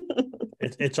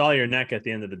It's all your neck at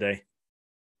the end of the day.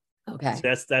 okay.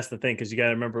 So that's the thing, because you got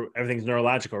to remember everything's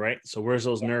neurological, right? So where's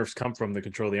those Yeah. nerves come from to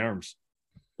control the arms?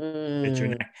 It's your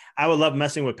Mm. neck. I would love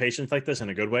messing with patients like this in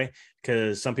a good way,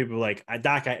 because some people are like,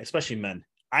 Doc, especially men,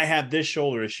 I have this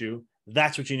shoulder issue.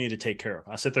 That's what you need to take care of.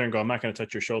 I'll sit there and go, I'm not going to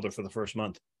touch your shoulder for the first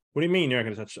month. What do you mean you're not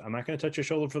going to touch? I'm not going to touch your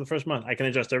shoulder for the first month. I can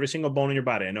adjust every single bone in your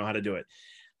body. I know how to do it.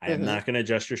 I am not going to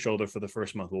adjust your shoulder for the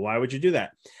first month. Well, why would you do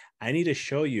that? I need to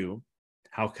show you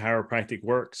how chiropractic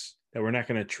works, that we're not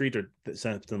going to treat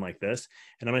something like this.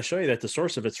 And I'm going to show you that the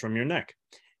source of it's from your neck.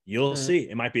 You'll see.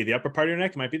 It might be the upper part of your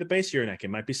neck. It might be the base of your neck. It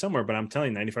might be somewhere, but I'm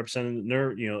telling you, 95% of the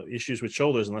nerve, issues with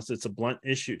shoulders, unless it's a blunt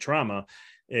issue, trauma,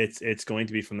 it's going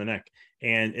to be from the neck.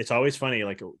 And it's always funny,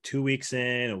 like 2 weeks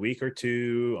in, a week or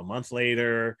two, a month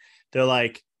later, they're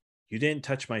like, you didn't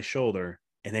touch my shoulder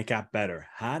and it got better.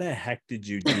 How the heck did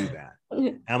you do that?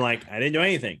 I'm like, I didn't do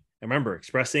anything. Remember,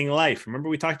 expressing life. Remember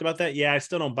we talked about that? Yeah, I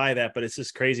still don't buy that, but it's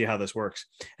just crazy how this works.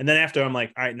 And then after, I'm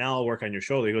like, all right, now I'll work on your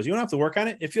shoulder. He goes, you don't have to work on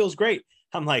it. It feels great.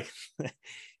 I'm like,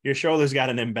 your shoulder's got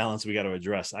an imbalance we got to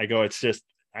address. I go, it's just,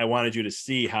 I wanted you to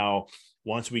see how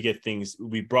once we get things,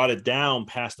 we brought it down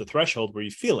past the threshold where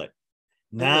you feel it.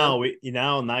 Now,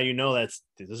 now you know this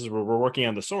is where we're working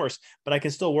on the source, but I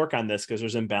can still work on this because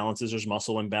there's imbalances, there's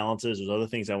muscle imbalances, there's other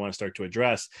things I want to start to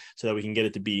address so that we can get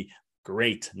it to be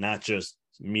great, not just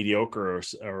mediocre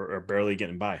or barely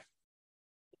getting by.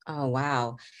 Oh,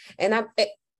 wow. And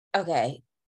okay.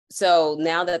 So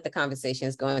now that the conversation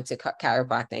is going to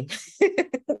chiropractic,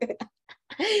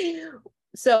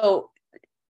 so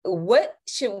what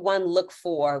should one look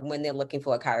for when they're looking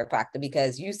for a chiropractor?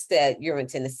 Because you said you're in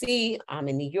Tennessee, I'm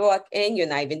in New York, and you're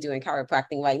not even doing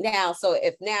chiropractic right now. So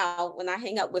if now, when I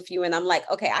hang up with you and I'm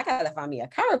like, okay, I got to find me a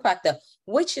chiropractor,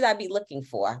 what should I be looking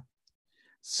for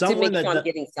to make sure I'm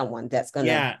getting someone that's going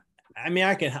to... Yeah. I mean,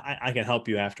 I can help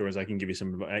you afterwards. I can give you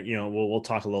some, we'll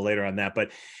talk a little later on that,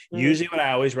 but usually what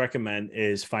I always recommend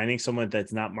is finding someone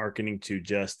that's not marketing to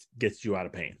just get you out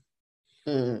of pain.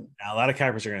 Now, a lot of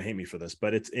chiropractors are going to hate me for this,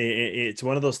 but it's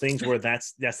one of those things where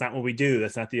that's not what we do.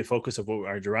 That's not the focus of what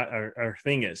our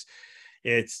thing is.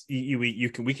 It's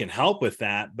we can help with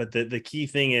that, but the key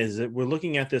thing is that we're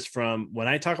looking at this from when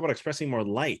I talk about expressing more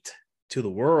light to the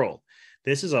world.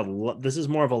 This is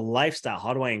more of a lifestyle.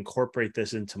 How do I incorporate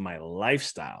this into my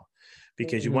lifestyle?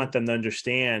 Because you want them to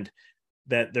understand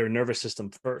that their nervous system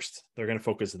first. They're going to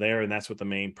focus there, and that's what the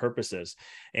main purpose is.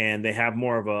 And they have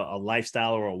more of a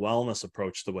lifestyle or a wellness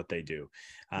approach to what they do.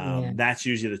 That's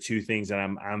usually the two things that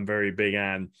I'm very big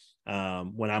on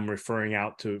when I'm referring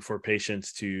out for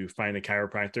patients to find a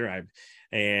chiropractor.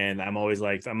 I'm always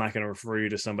like, I'm not going to refer you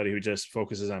to somebody who just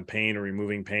focuses on pain or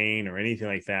removing pain or anything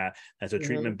like that. That's a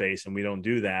treatment base, and we don't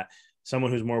do that.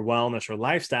 Someone who's more wellness or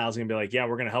lifestyle is going to be like, yeah,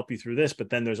 we're going to help you through this, but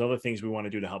then there's other things we want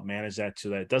to do to help manage that so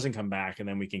that it doesn't come back, and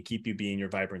then we can keep you being your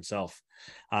vibrant self.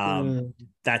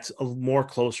 That's more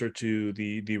closer to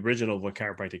the original of what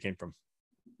chiropractic came from.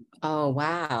 Oh,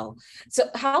 wow. So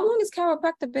how long has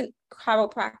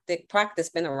chiropractic practice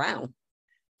been around?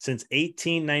 Since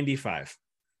 1895.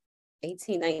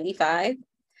 1895.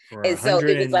 And so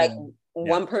it was like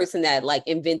one person that like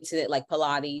invented it, like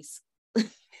Pilates.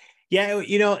 Yeah,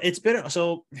 it's been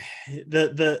so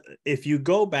if you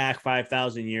go back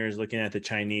 5,000 years looking at the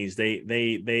Chinese,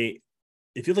 they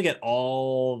if you look at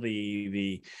all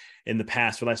the in the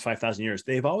past for the last 5,000 years,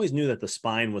 they've always knew that the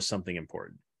spine was something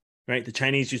important. Right. The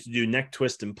Chinese used to do neck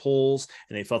twists and pulls,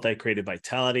 and they felt that created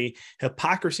vitality.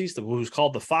 Hippocrates, who's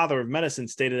called the father of medicine,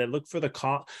 stated that look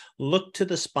to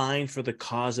the spine for the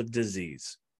cause of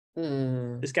disease.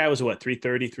 This guy was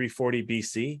 330, 340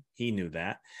 BC. He knew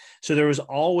that. So there was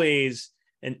always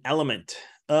an element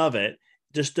of it.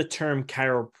 Just the term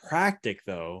chiropractic,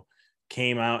 though,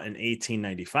 came out in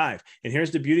 1895. And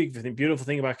here's the beautiful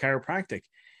thing about chiropractic.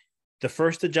 The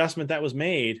first adjustment that was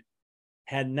made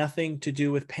had nothing to do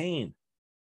with pain.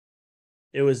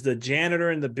 It was the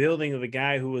janitor in the building of the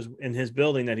guy who was in his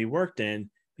building that he worked in,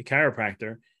 the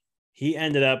chiropractor. He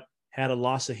had a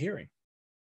loss of hearing.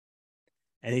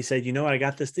 And he said, you know what, I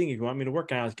got this thing. If you want me to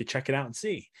work on it, I could check it out and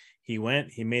see. He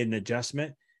went, he made an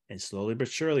adjustment, and slowly but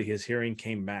surely his hearing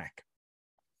came back.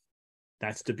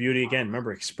 That's the beauty. Again,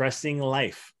 remember, expressing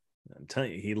life. I'm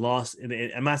telling you, he lost.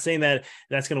 I'm not saying that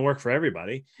that's going to work for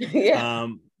everybody. Yeah.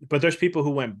 But there's people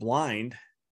who went blind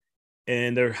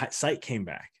and their sight came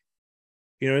back.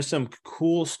 There's some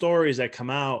cool stories that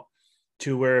come out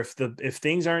to where if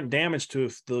things aren't damaged to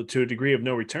a degree of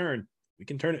no return, we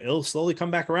can turn it. It'll slowly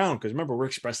come back around, because remember, we're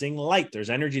expressing light.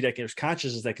 There's energy there's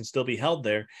consciousness that can still be held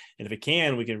there, and if it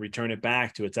can, we can return it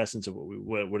back to its essence of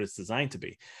what it's designed to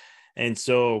be. And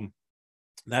so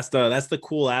that's the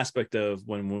cool aspect of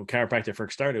when chiropractic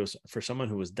first started. It was for someone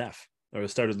who was deaf or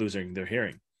started losing their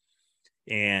hearing,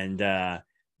 and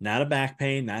not a back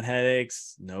pain, not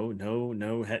headaches, no,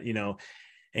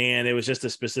 and it was just a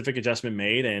specific adjustment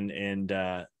made, and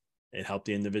it helped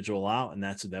the individual out. And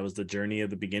that was the journey of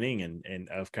the beginning and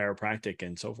of chiropractic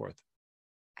and so forth.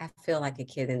 I feel like a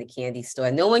kid in a candy store.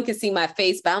 No one can see my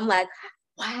face, but I'm like,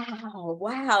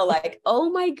 wow. Like, oh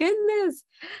my goodness,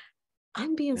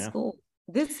 I'm being schooled.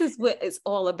 This is what it's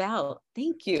all about.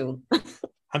 Thank you.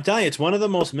 I'm telling you, it's one of the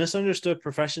most misunderstood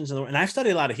professions in the world. And I've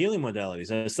studied a lot of healing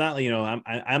modalities. And it's not,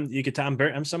 you could tell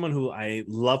I'm someone who I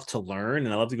love to learn,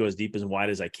 and I love to go as deep as wide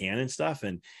as I can and stuff.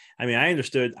 And I mean, I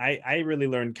really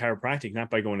learned chiropractic, not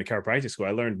by going to chiropractic school.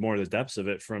 I learned more of the depths of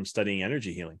it from studying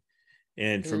energy healing,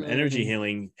 and from energy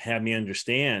healing had me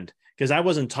understand, because I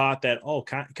wasn't taught that,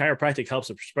 chiropractic helps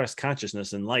express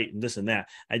consciousness and light and this and that.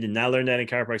 I did not learn that in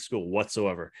chiropractic school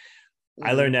whatsoever.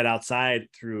 I learned that outside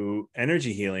through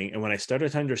energy healing. And when I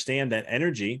started to understand that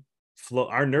energy flow,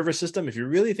 our nervous system, if we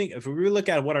really look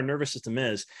at what our nervous system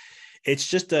is, it's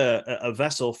just a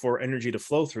vessel for energy to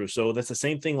flow through. So that's the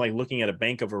same thing like looking at a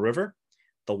bank of a river.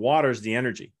 The water is the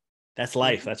energy. That's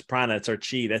life. That's prana. That's our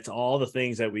chi. That's all the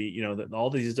things that we,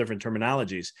 all these different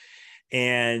terminologies.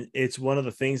 And it's one of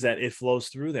the things that it flows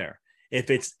through there. If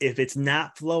it's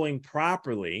not flowing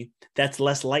properly, that's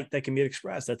less light that can be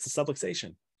expressed. That's the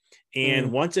subluxation.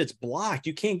 And once it's blocked,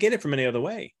 you can't get it from any other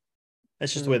way.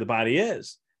 That's just the way the body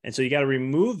is. And so you got to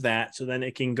remove that so then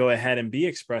it can go ahead and be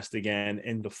expressed again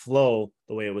and to flow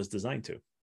the way it was designed to.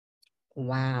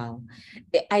 Wow.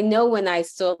 I know when I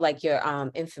saw like your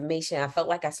information, I felt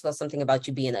like I saw something about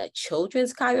you being a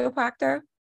children's chiropractor.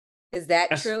 Is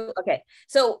that true? Okay.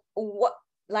 So what,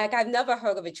 like, I've never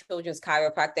heard of a children's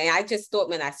chiropractor. And I just thought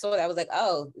when I saw that, I was like,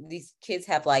 oh, these kids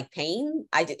have like pain.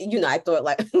 I thought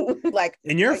like, like,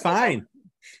 and you're fine.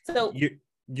 So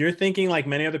you're thinking like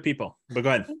many other people, but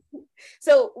go ahead.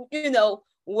 So,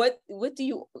 what do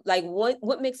you like?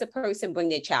 What makes a person bring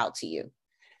their child to you?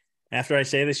 After I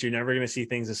say this, you're never going to see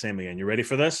things the same again. You ready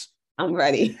for this? I'm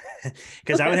ready.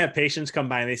 Because I would have patients come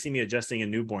by and they see me adjusting a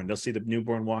newborn. They'll see the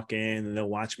newborn walk in and they'll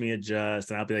watch me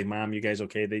adjust. And I'll be like, Mom, you guys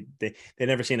okay? They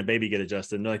never seen a baby get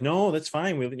adjusted. And they're like, no, that's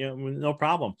fine. No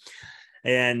problem.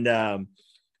 And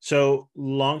so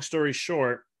long story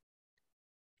short,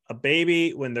 a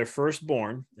baby, when they're first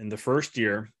born in the first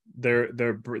year,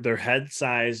 their head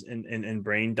size and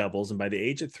brain doubles. And by the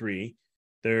age of 3,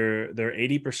 they're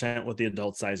 80% what the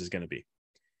adult size is going to be.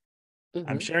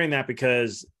 I'm sharing that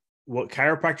because what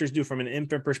chiropractors do from an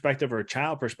infant perspective or a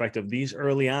child perspective, these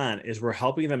early on is we're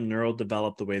helping them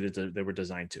neurodevelop the way that they were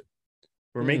designed to.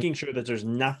 We're making sure that there's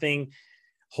nothing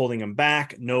holding them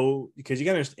back. No, because you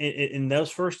got to, in those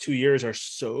first 2 years are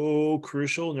so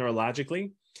crucial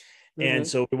neurologically. And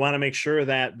so we want to make sure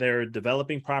that they're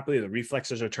developing properly. The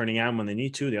reflexes are turning on when they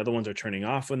need to. The other ones are turning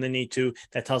off when they need to.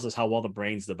 That tells us how well the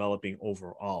brain's developing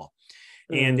overall.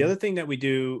 And the other thing that we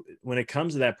do when it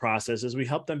comes to that process is we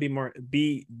help them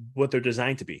be what they're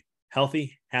designed to be: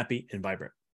 healthy, happy, and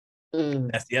vibrant.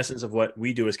 That's the essence of what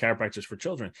we do as chiropractors for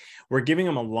children. We're giving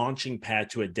them a launching pad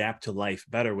to adapt to life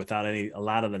better without a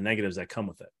lot of the negatives that come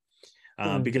with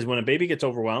it. Because when a baby gets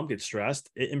overwhelmed, gets stressed,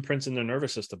 it imprints in their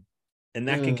nervous system, and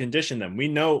that can condition them. We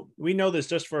know this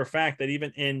just for a fact that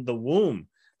even in the womb,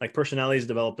 like personalities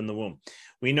develop in the womb,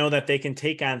 we know that they can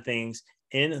take on things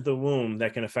in the womb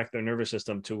that can affect their nervous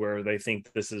system to where they think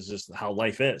this is just how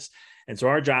life is. And so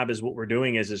our job is what we're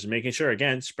doing is making sure,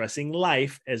 again, expressing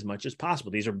life as much as possible.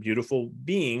 These are beautiful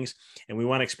beings, and we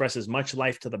want to express as much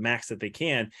life to the max that they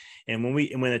can. And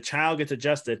when a child gets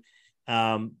adjusted,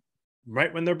 right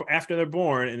after they're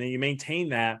born, and then you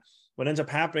maintain that, what ends up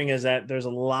happening is that there's a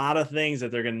lot of things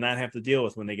that they're going to not have to deal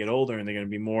with when they get older, and they're going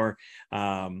to be more,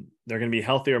 they're going to be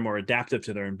healthier, more adaptive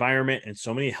to their environment. And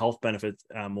so many health benefits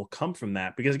will come from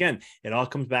that, because again, it all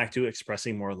comes back to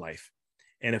expressing more life.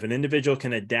 And if an individual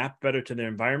can adapt better to their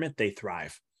environment, they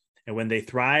thrive. And when they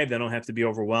thrive, they don't have to be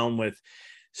overwhelmed with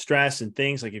stress and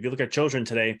things. Like if you look at children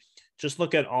today, just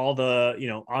look at all the,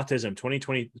 autism,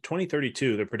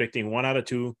 2032, they're predicting 1 out of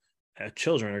 2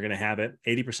 children are going to have it,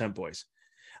 80% boys.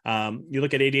 You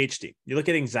look at ADHD, you look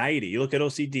at anxiety, you look at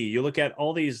OCD, you look at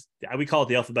all these, we call it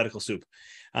the alphabetical soup.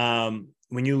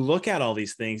 When you look at all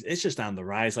these things, it's just on the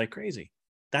rise like crazy.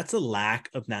 That's a lack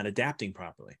of not adapting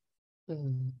properly.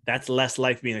 That's less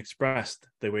life being expressed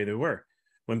the way they were.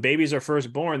 When babies are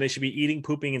first born, they should be eating,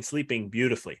 pooping, and sleeping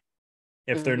beautifully.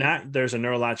 If they're not, there's a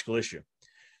neurological issue.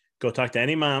 Go talk to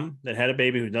any mom that had a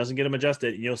baby who doesn't get them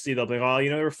adjusted. And you'll see they'll be like, oh,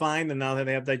 they were fine. And now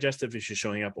they have digestive issues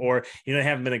showing up, or, they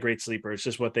haven't been a great sleeper. It's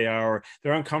just what they are, or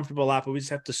they're uncomfortable a lot, but we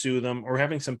just have to soothe them, or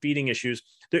having some feeding issues.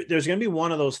 There's going to be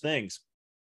one of those things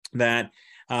that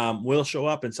will show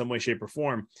up in some way, shape, or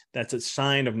form. That's a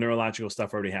sign of neurological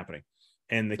stuff already happening.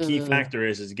 And the key factor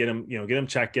is get them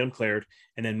checked, get them cleared,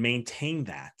 and then maintain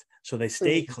that so they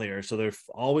stay clear. So they're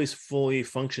always fully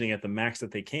functioning at the max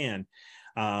that they can.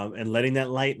 And letting that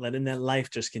life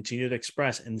just continue to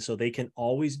express. And so they can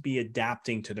always be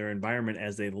adapting to their environment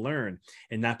as they learn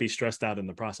and not be stressed out in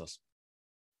the process.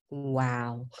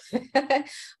 Wow.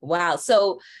 Wow.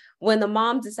 So when the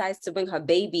mom decides to bring her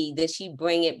baby, does she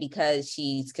bring it because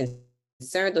she's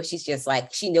concerned, or she's just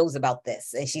like, she knows about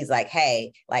this and she's like,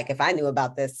 hey, like if I knew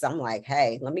about this, I'm like,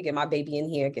 hey, let me get my baby in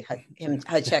here, get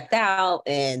her checked out,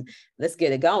 and let's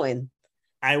get it going.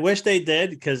 I wish they did,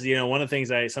 because, one of the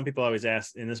things some people always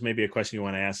ask, and this may be a question you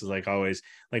want to ask, is like always,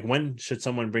 like, when should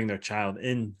someone bring their child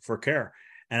in for care?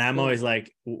 And I'm always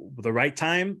like, the right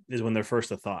time is when they're first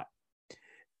a thought.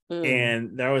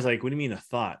 And they're always like, what do you mean a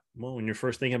thought? Well, when you're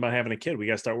first thinking about having a kid, we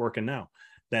got to start working now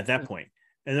at that point.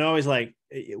 And they're always like,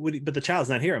 but the child's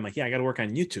not here. I'm like, yeah, I got to work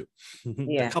on YouTube.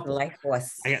 Yeah, life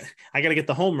force. I got to get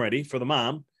the home ready for the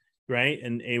mom. Right.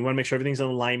 And you want to make sure everything's in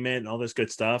alignment and all this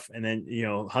good stuff. And then,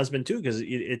 husband too, because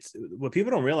it's what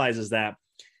people don't realize is that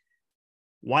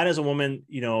why does a woman,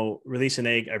 release an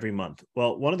egg every month?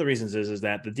 Well, one of the reasons is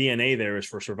that the DNA there is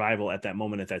for survival at that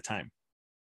moment, at that time.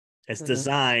 It's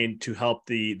designed to help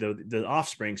the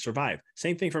offspring survive.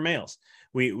 Same thing for males.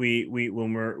 Our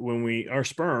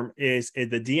sperm is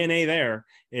the DNA there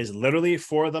is literally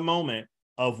for the moment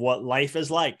of what life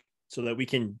is like, so that we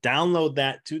can download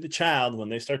that to the child when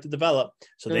they start to develop,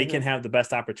 so they can have the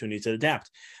best opportunity to adapt.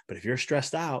 But if you're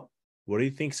stressed out, what do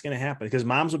you think is going to happen? Because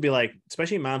moms will be like,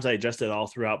 especially moms I adjusted all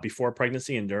throughout before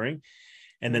pregnancy and during,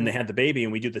 and then they had the baby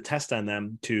and we do the test on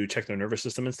them to check their nervous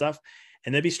system and stuff.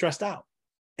 And they'd be stressed out.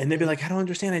 And they'd be like, I don't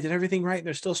understand. I did everything right.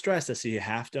 They're still stressed. I see, you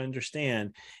have to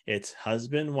understand it's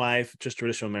husband, wife, just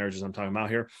traditional marriages I'm talking about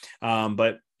here.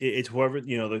 But it's whoever,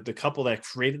 the couple that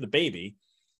created the baby,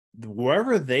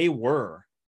 wherever they were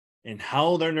and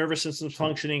how their nervous system's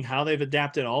functioning, how they've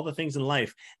adapted, all the things in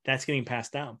life, that's getting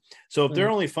passed down. So if they're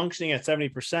only functioning at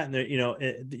 70%,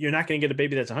 you're not going to get a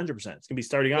baby that's 100%. It's going to be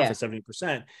starting off at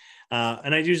 70%.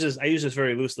 And I use this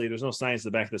very loosely. There's no science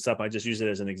to back this up. I just use it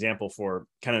as an example for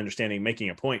kind of understanding, making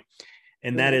a point.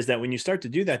 And that is that when you start to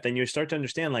do that, then you start to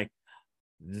understand, like,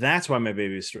 that's why my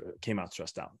baby came out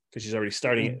stressed out, because she's already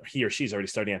starting, he or she's already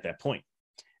starting at that point.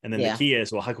 And then the key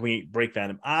is, well, how can we break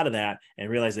them out of that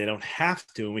and realize they don't have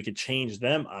to, and we could change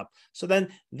them up. So then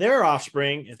their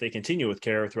offspring, if they continue with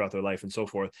care throughout their life and so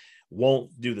forth,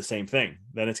 won't do the same thing.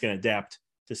 Then it's going to adapt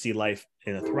to see life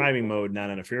in a thriving mode, not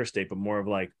in a fear state, but more of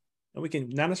like, we can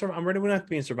not in survival. I'm ready. We're not to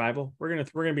be in survival. We're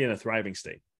gonna be in a thriving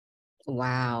state.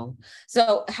 Wow.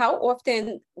 So how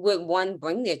often would one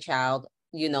bring their child,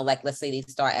 like let's say they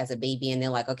start as a baby and they're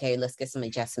like, okay, let's get some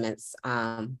adjustments.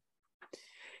 How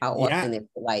often? Is it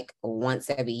like once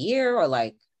every year or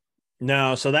like?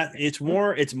 No, so that it's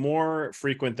more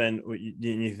frequent than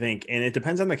you think, and it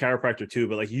depends on the chiropractor too.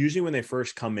 But like usually when they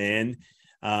first come in,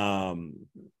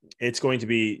 it's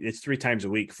 3 times a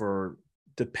week for,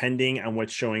 depending on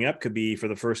what's showing up. Could be for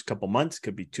the first couple months,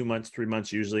 could be 2 months, 3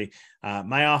 months. Usually,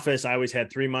 my office, I always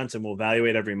had 3 months, and we'll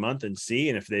evaluate every month and see.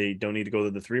 And if they don't need to go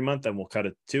to the 3 month, then we'll cut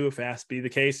it to 2 if it has to be the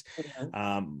case.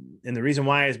 And the reason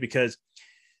why is because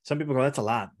some people go, that's a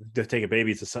lot to take a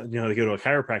baby to, to go to a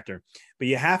chiropractor. But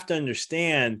you have to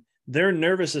understand their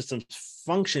nervous system's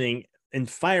functioning and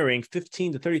firing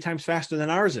 15 to 30 times faster than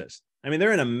ours is. I mean,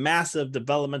 they're in a massive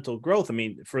developmental growth. I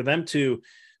mean, for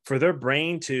their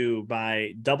brain to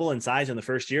by double in size in the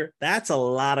first year, that's a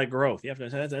lot of growth. You have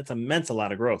to, that's immense, a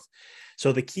lot of growth.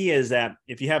 So the key is that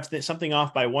if you have something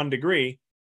off by 1 degree,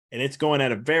 and it's going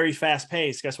at a very fast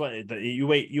pace, guess what? You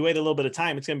wait a little bit of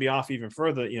time, it's going to be off even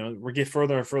further. We get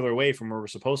further and further away from where we're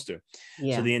supposed to.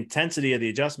 Yeah. So the intensity of the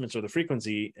adjustments or the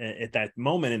frequency at that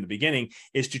moment in the beginning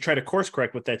is to try to course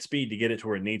correct with that speed to get it to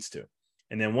where it needs to.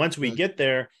 And then once we get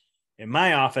there, in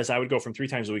my office, I would go from 3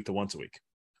 times a week to once a week.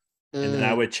 And then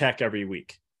I would check every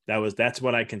week. That's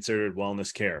what I considered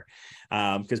wellness care.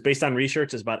 Because based on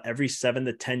research, it's about every 7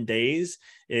 to 10 days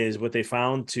is what they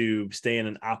found to stay in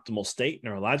an optimal state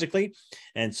neurologically.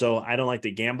 And so I don't like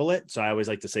to gamble it. So I always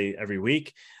like to say every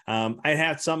week. I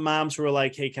had some moms who were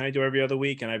like, hey, can I do every other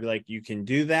week? And I'd be like, you can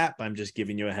do that, but I'm just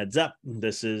giving you a heads up.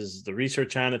 This is the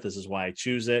research on it. This is why I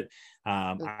choose it.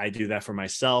 I do that for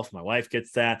myself. My wife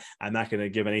gets that. I'm not going to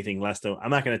give anything less than,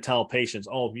 I'm not going to tell patients,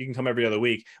 oh, you can come every other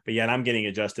week, but yet I'm getting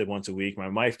adjusted once a week. My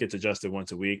wife gets adjusted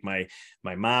once a week. My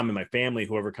mom and my family,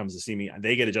 whoever comes to see me,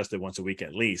 they get adjusted once a week,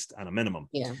 at least on a minimum.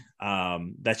 Yeah.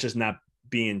 That's just not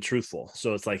being truthful.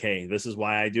 So it's like, hey, this is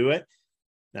why I do it.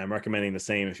 And I'm recommending the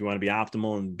same. If you want to be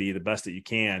optimal and be the best that you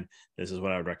can, this is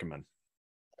what I would recommend.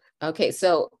 Okay.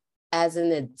 So as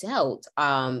an adult,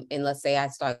 and let's say I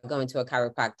start going to a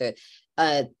chiropractor,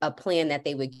 a plan that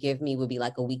they would give me would be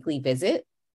like a weekly visit.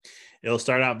 It'll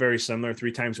start out very similar.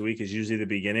 3 times a week is usually the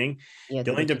beginning. Yeah,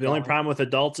 the only problem with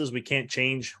adults is we can't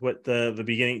change what the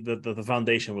beginning, the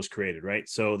foundation was created, right?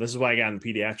 So this is why I got into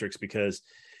pediatrics, because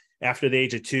after the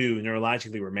age of 2,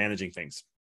 neurologically, we're managing things.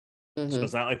 Mm-hmm. So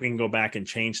it's not like we can go back and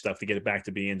change stuff to get it back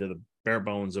to be into the bare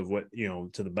bones of what,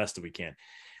 to the best that we can.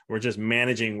 We're just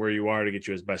managing where you are to get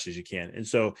you as best as you can. And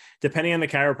so depending on the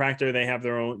chiropractor, they have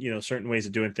their own, certain ways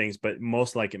of doing things, but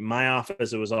most like in my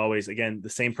office, it was always, again, the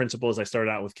same principle as I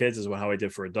started out with kids is how I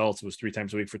did for adults. It was 3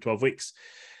 times a week for 12 weeks.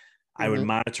 Mm-hmm. I would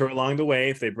monitor along the way.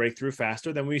 If they break through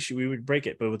faster, then we would break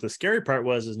it. But what the scary part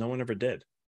is no one ever did.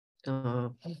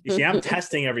 You see, I'm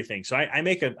testing everything. So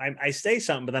I say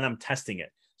something, but then I'm testing it.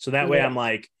 So that way I'm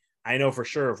like, I know for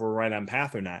sure if we're right on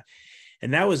path or not.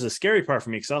 And that was the scary part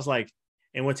for me. Cause I was like,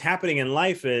 and what's happening in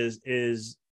life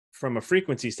is from a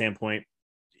frequency standpoint,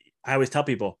 I always tell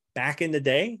people back in the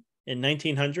day in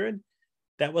 1900,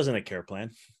 that wasn't a care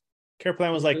plan. Care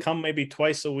plan was like, come maybe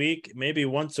twice a week, maybe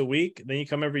once a week. Then you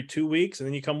come every 2 weeks and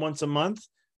then you come once a month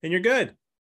and you're good.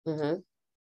 Mm-hmm.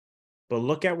 But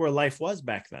look at where life was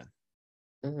back then.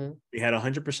 Mm-hmm. We had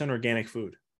 100% organic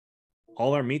food.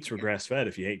 All our meats were grass fed.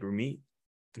 If you ate meat,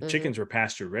 the chickens were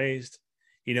pasture raised.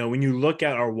 When you look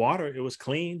at our water, it was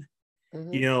clean.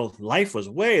 Mm-hmm. Life was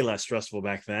way less stressful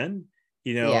back then.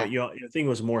 Everything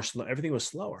was everything was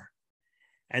slower.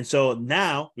 And so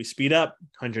now we speed up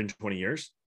 120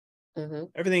 years. Mm-hmm.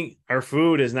 Everything, our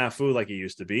food is not food like it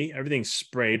used to be. Everything's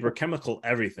sprayed. We're chemical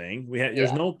everything.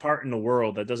 There's no part in the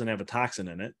world that doesn't have a toxin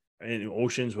in it. In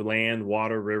oceans, with land,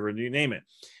 water, river, you name it.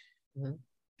 Mm-hmm.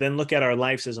 Then look at our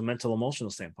lives as a mental, emotional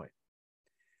standpoint.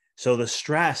 So the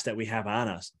stress that we have on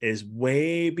us is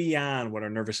way beyond what our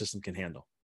nervous system can handle.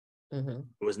 Mm-hmm.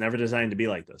 It was never designed to be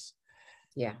like this.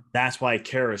 Yeah. That's why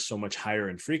care is so much higher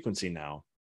in frequency now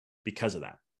because of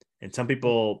that. And some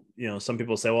people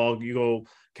say, well, you go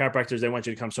chiropractors, they want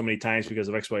you to come so many times because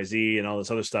of XYZ and all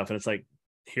this other stuff. And it's like,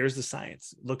 here's the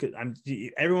science. Look at,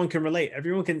 everyone can relate.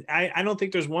 Everyone can, I don't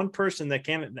think there's one person that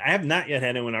can, I have not yet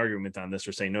had anyone argument on this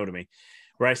or say no to me,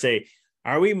 where I say,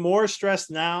 are we more stressed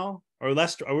now or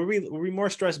less? Were we more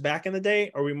stressed back in the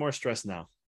day? Or are we more stressed now?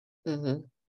 Mm-hmm.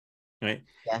 Right.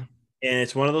 Yeah. And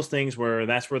it's one of those things where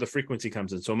that's where the frequency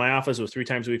comes in. So my office was 3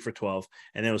 times a week for 12,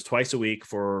 and then it was twice a week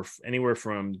for anywhere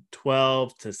from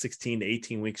 12 to 16 to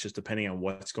 18 weeks, just depending on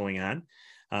what's going on.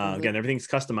 Again, everything's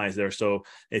customized there. So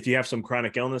if you have some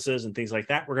chronic illnesses and things like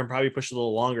that, we're going to probably push a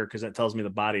little longer because that tells me the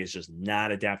body is just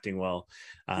not adapting well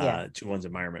to one's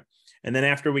environment. And then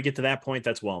after we get to that point,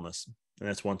 that's wellness. And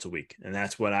that's once a week. And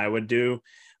that's what I would do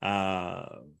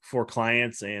for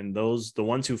clients. And the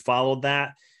ones who followed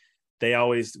that, they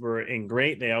always were in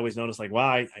great. They always noticed like,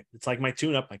 wow, it's like my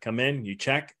tune-up. I come in, you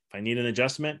check. If I need an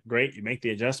adjustment, great. You make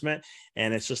the adjustment.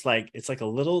 And it's just like, just a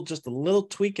little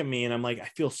tweak in me. And I'm like, I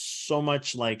feel so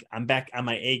much like I'm back on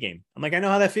my A game. I'm like, I know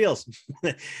how that feels.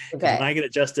 Okay. When I get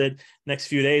adjusted next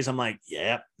few days, I'm like,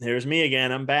 yeah, there's me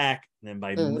again. I'm back. And then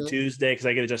by Tuesday, because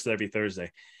I get adjusted every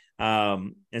Thursday.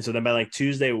 And so then by like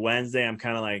Tuesday, Wednesday, I'm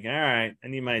kind of like, all right, I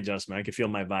need my adjustment. I can feel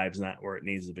my vibes not where it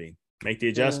needs to be. Make the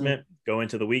adjustment, go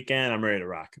into the weekend. I'm ready to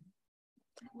rock.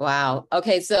 Wow.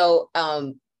 Okay. So,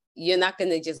 you're not going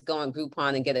to just go on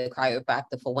Groupon and get a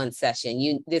chiropractor for one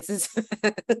session. This is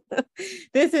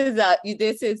this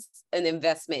is an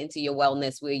investment into your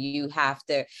wellness where you have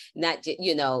to not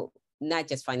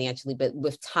just financially, but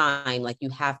with time, like you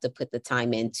have to put the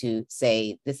time in to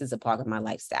say, this is a part of my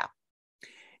lifestyle.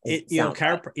 It's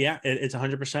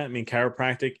 100%. I mean,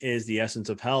 chiropractic is the essence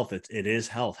of health. It is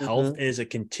health. Health is a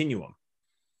continuum.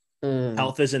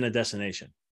 Health isn't a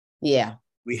destination. Yeah.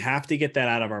 We have to get that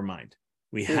out of our mind.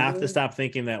 We have to stop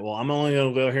thinking that, well, I'm only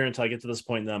going to go here until I get to this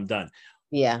point and then I'm done.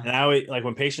 Yeah. And I always, like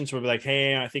when patients were like,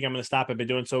 hey, I think I'm going to stop. I've been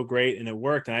doing so great. And it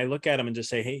worked. And I look at them and just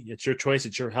say, hey, it's your choice.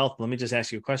 It's your health. Let me just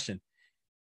ask you a question.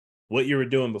 What you were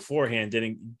doing beforehand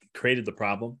created the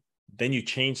problem. Then you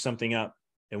changed something up.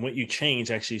 And what you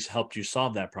changed actually helped you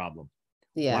solve that problem.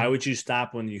 Yeah. Why would you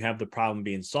stop when you have the problem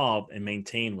being solved and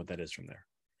maintain what that is from there?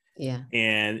 Yeah.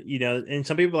 And, and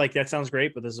some people are like, that sounds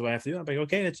great, but this is what I have to do. I'm like,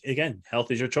 okay, again, health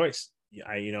is your choice.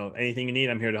 Anything you need,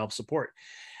 I'm here to help support.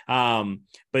 But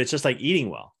it's just like eating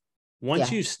well.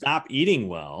 Once you stop eating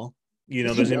well,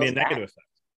 there's going to be a negative effect,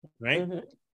 right?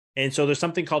 And so there's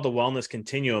something called the wellness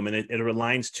continuum, and it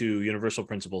aligns to universal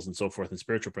principles and so forth and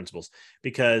spiritual principles,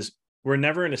 because we're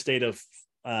never in a state of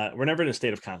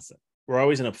constant. We're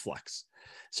always in a flux.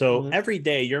 So every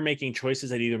day you're making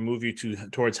choices that either move you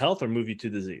towards health or move you to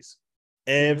disease.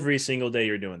 Every single day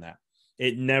you're doing that.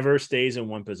 It never stays in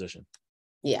one position.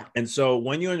 Yeah. And so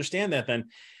when you understand that, then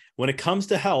when it comes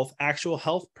to health, actual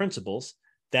health principles,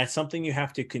 that's something you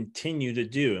have to continue to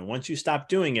do. And once you stop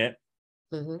doing it,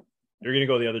 you're going to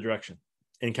go the other direction.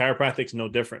 And chiropractic's no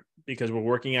different, because we're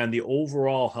working on the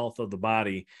overall health of the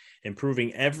body,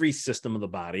 improving every system of the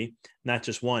body, not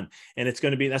just one. And it's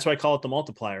going to be, that's why I call it the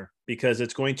multiplier, because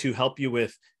it's going to help you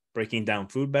with breaking down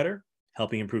food better,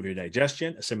 helping improve your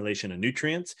digestion, assimilation of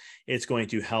nutrients. It's going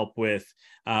to help with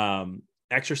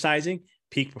exercising,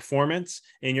 peak performance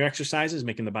in your exercises,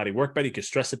 making the body work better. You can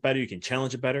stress it better. You can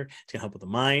challenge it better. It's going to help with the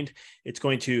mind. It's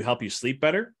going to help you sleep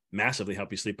better, massively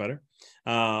help you sleep better,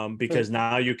 because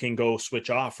now you can go switch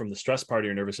off from the stress part of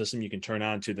your nervous system. You can turn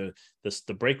on to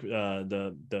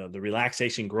the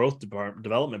relaxation, growth,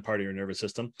 development part of your nervous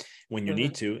system when you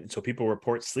need to. And so people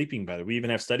report sleeping better. We even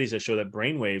have studies that show that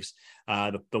brain waves,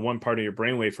 the one part of your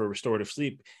brainwave for restorative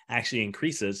sleep, actually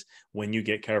increases when you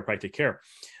get chiropractic care.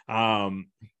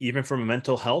 Even from a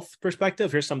mental health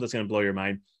perspective, here's something that's going to blow your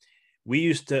mind.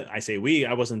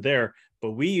 I wasn't there,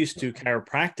 but we used to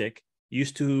chiropractic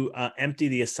used to empty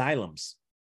the asylums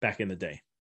back in the day.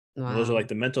 Wow. Those are like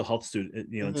the mental health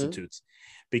institutes,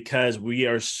 because we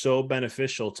are so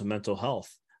beneficial to mental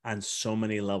health on so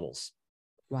many levels.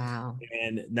 Wow.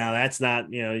 And now that's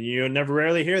not, you never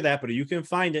rarely hear that, but you can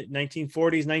find it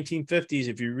 1940s, 1950s.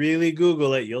 If you really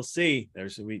Google it, you'll see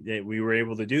we were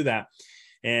able to do that.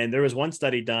 And there was one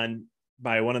study done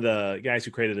by one of the guys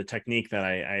who created a technique that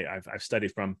I've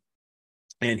studied from.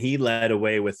 And he led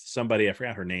away with somebody, I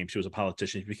forgot her name. She was a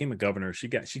politician. She became a governor. She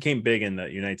came big in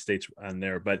the United States on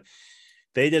there, but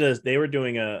they were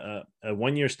doing a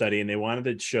 1-year study, and they wanted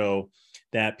to show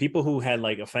that people who had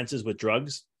like offenses with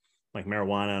drugs, like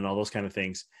marijuana and all those kind of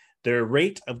things, their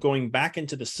rate of going back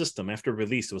into the system after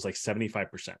release was like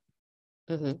 75%.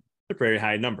 A very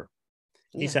high number.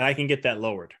 He said, I can get that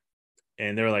lowered.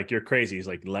 And they were like, you're crazy. He's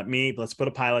like, let's put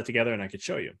a pilot together and I could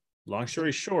show you. Long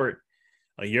story short,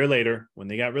 a year later, when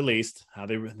they got released,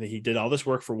 he did all this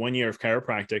work for 1 year of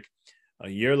chiropractic. A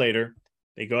year later,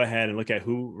 they go ahead and look at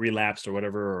who relapsed or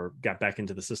whatever, or got back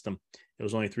into the system. It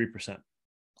was only 3%.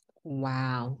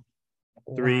 Wow.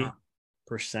 3%.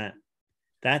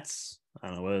 That's, I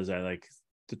don't know, what is that, like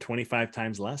the 25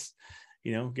 times less,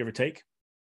 give or take?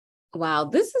 Wow.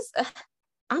 This is,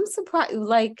 I'm surprised.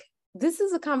 Like, this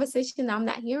is a conversation I'm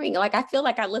not hearing. Like, I feel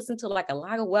like I listen to like a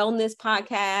lot of wellness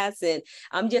podcasts, and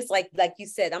I'm just like you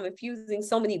said, I'm infusing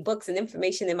so many books and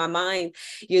information in my mind,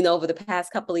 over the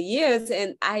past couple of years.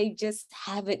 And I just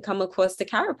haven't come across the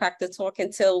chiropractor talk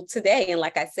until today. And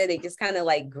like I said, it just kind of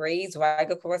like grazed right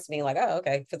across me, like, oh,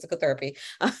 okay, physical therapy.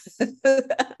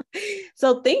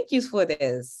 So thank you for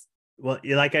this. Well,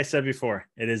 like I said before,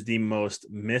 it is the most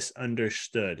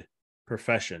misunderstood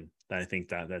profession that I think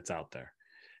that's out there.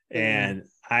 And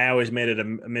I always made it a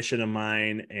mission of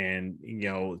mine, and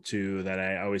that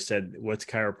I always said, what's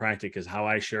chiropractic is how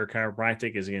I share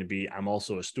chiropractic is going to be, I'm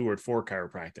also a steward for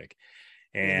chiropractic.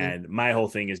 And my whole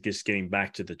thing is just getting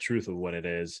back to the truth of what it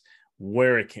is,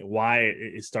 where it came, why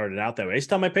it started out that way. I used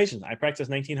to tell my patients, I practice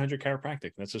 1900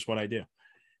 chiropractic. That's just what I do.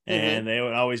 And they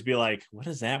would always be like, what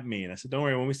does that mean? I said, don't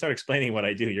worry, when we start explaining what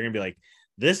I do, you're gonna be like,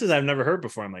 this is, I've never heard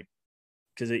before. I'm like,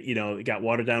 because it got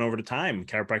watered down over the time.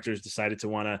 Chiropractors decided to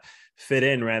want to fit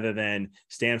in rather than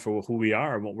stand for who we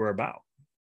are and what we're about.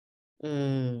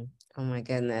 Oh my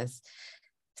goodness.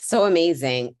 So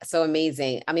amazing. So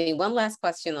amazing. I mean, one last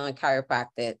question on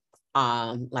chiropractic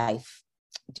life.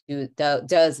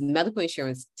 Does medical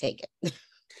insurance take it?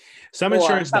 Some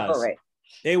insurance does.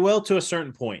 They will to a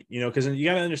certain point, because you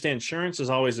got to understand, insurance is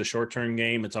always a short-term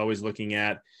game. It's always looking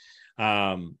at,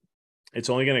 it's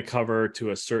only going to cover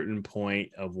to a certain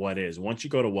point of what is. Once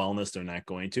you go to wellness, they're not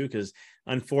going to, because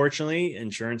unfortunately,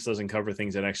 insurance doesn't cover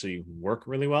things that actually work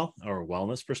really well, or a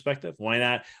wellness perspective.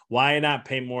 Why not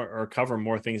pay more or cover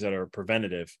more things that are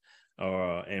preventative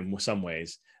in some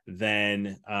ways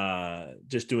than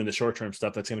just doing the short-term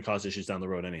stuff that's going to cause issues down the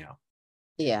road anyhow.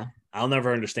 Yeah. I'll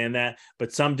never understand that,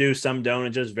 but some do, some don't. It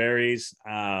just varies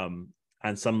on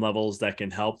some levels that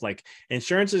can help. Like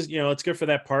insurance is, it's good for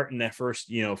that part in that first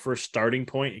starting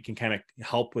point. It can kind of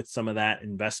help with some of that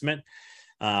investment.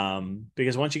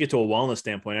 Because once you get to a wellness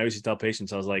standpoint, I always tell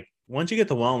patients, I was like, once you get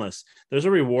the wellness, there's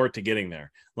a reward to getting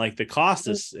there. Like the cost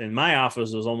is in my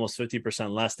office was almost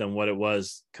 50% less than what it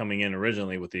was coming in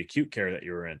originally with the acute care that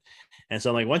you were in. And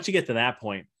so like, once you get to that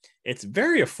point, it's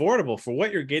very affordable for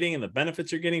what you're getting and the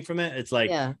benefits you're getting from it. It's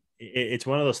like, it's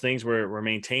one of those things where we're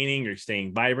maintaining, you're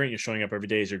staying vibrant, you're showing up every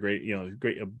day as your great,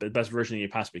 the best version you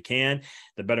possibly can.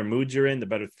 The better moods you're in, the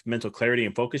better mental clarity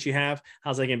and focus you have.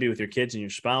 How's that going to be with your kids and your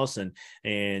spouse and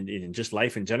just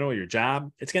life in general, your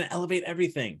job? It's going to elevate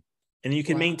everything, and you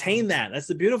can maintain that. That's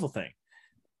the beautiful thing.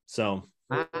 So.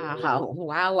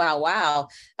 Wow.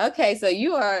 Okay. So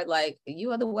you are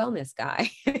the wellness guy.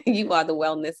 You are the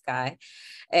wellness guy,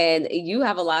 and you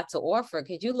have a lot to offer.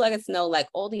 Could you let us know like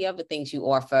all the other things you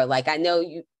offer? Like, I know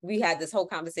we had this whole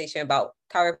conversation about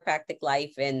chiropractic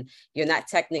life, and you're not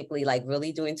technically like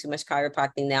really doing too much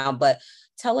chiropractic now, but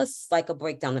tell us like a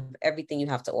breakdown of everything you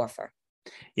have to offer.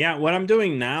 Yeah. What I'm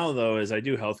doing now though, is I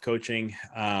do health coaching,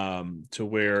 to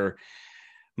where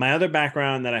my other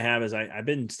background that I have is I've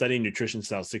been studying nutrition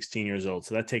since I was 16 years old.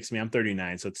 So that takes me, I'm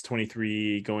 39. So it's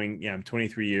 23 I'm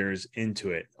 23 years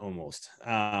into it almost.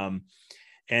 And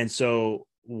so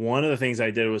one of the things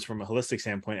I did was, from a holistic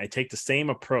standpoint, I take the same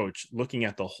approach looking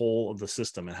at the whole of the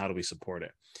system and how do we support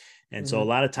it. And so a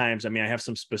lot of times, I have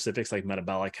some specifics like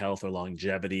metabolic health or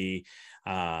longevity.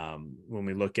 When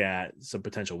we look at some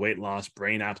potential weight loss,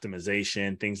 brain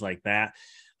optimization, things like that.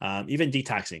 Even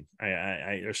detoxing,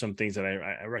 there's some things that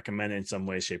I recommend in some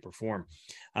way, shape, or form.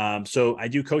 So I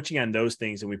do coaching on those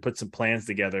things, and we put some plans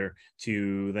together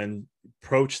to then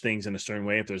approach things in a certain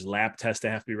way. If there's lab tests that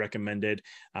have to be recommended,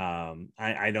 I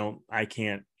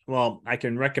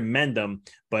can recommend them,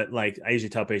 but like I usually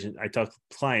tell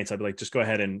clients, I'd be like, just go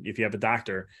ahead, and if you have a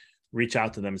doctor, reach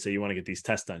out to them and say you want to get these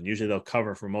tests done. Usually they'll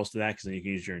cover for most of that, because then you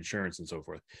can use your insurance and so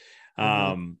forth.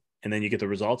 And then you get the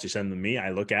results, you send them to me,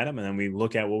 I look at them, and then we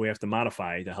look at what we have to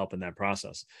modify to help in that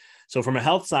process. So from a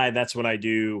health side, that's what I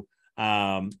do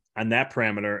on that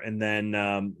parameter. And then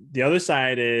the other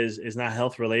side is not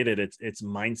health related. It's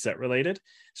mindset related.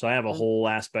 So I have a whole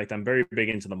aspect. I'm very big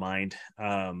into the mind,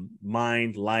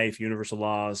 life, universal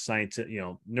laws, science,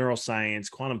 neuroscience,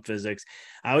 quantum physics.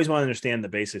 I always want to understand the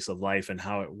basics of life and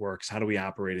how it works. How do we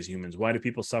operate as humans? Why do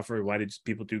people suffer? Why do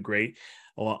people do great?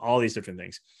 All these different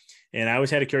things. And I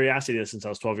always had a curiosity since I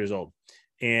was 12 years old.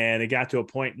 And it got to a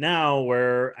point now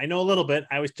where I know a little bit.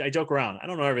 I joke around. I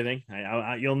don't know everything.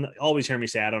 You'll always hear me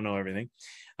say I don't know everything.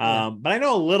 But I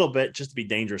know a little bit just to be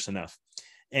dangerous enough.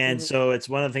 And so it's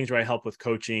one of the things where I help with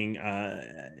coaching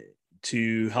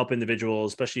to help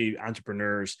individuals, especially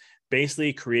entrepreneurs,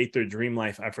 basically create their dream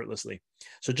life effortlessly.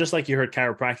 So just like you heard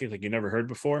chiropractic, like you never heard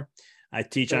before, I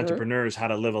teach entrepreneurs how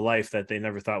to live a life that they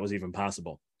never thought was even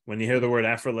possible. When you hear the word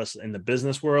effortless in the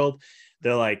business world,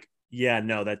 they're like, yeah,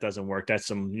 no, that doesn't work. That's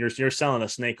you're selling a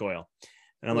snake oil.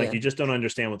 And I'm like, you just don't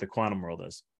understand what the quantum world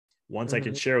is. Once I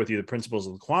can share with you the principles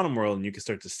of the quantum world and you can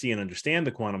start to see and understand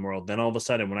the quantum world, then all of a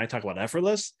sudden, when I talk about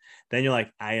effortless, then you're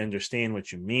like, I understand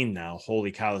what you mean now.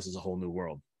 Holy cow, this is a whole new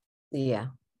world. Yeah.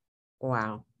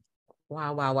 Wow.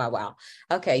 Wow, wow, wow, wow.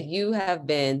 Okay, you have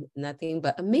been nothing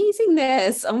but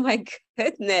amazingness. Oh my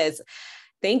goodness.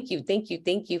 Thank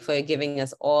you for giving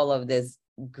us all of this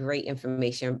great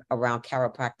information around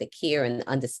chiropractic care and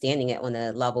understanding it on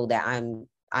a level that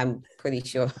I'm pretty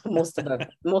sure most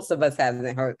of us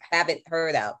haven't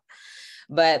heard of.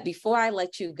 But before I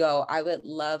let you go, I would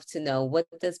love to know, what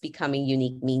does becoming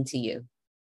unique mean to you?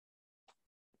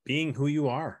 Being who you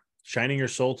are, shining your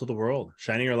soul to the world,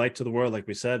 shining your light to the world, like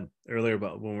we said earlier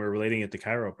about when we were relating it to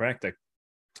chiropractic.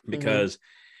 Because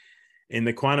in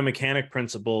the quantum mechanic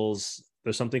principles,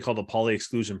 there's something called the Pauli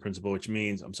exclusion principle, which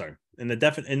means, in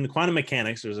the quantum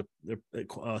mechanics, there's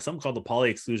something called the Pauli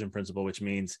exclusion principle, which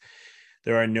means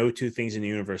there are no two things in the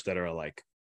universe that are alike.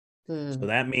 So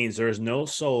that means there is no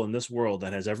soul in this world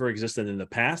that has ever existed in the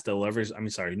past.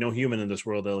 No human in this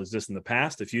world that will exist in the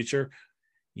past, the future.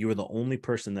 You are the only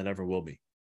person that ever will be.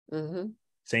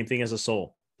 Same thing as a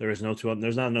soul. There's not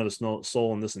another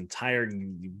soul in this entire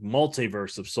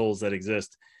multiverse of souls that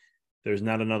exist. There's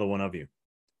not another one of you.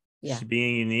 Yeah.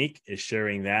 Being unique is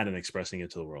sharing that and expressing it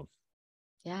to the world.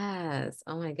 Yes.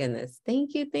 Oh my goodness.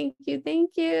 Thank you. Thank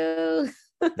you.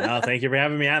 No, thank you for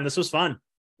having me on. This was fun.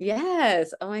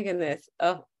 Yes. Oh my goodness.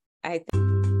 Oh,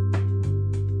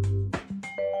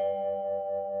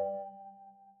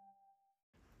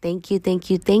 Thank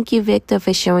you, Victor,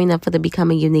 for showing up for the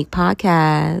Becoming Unique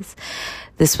podcast.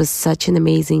 This was such an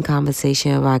amazing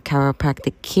conversation about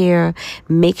chiropractic care.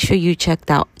 Make sure you check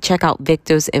out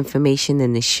Victor's information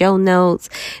in the show notes.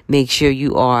 Make sure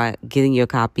you are getting your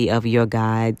copy of your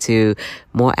guide to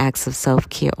More Acts of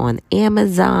Self-Care on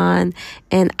Amazon.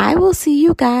 And I will see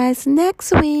you guys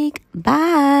next week.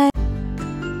 Bye.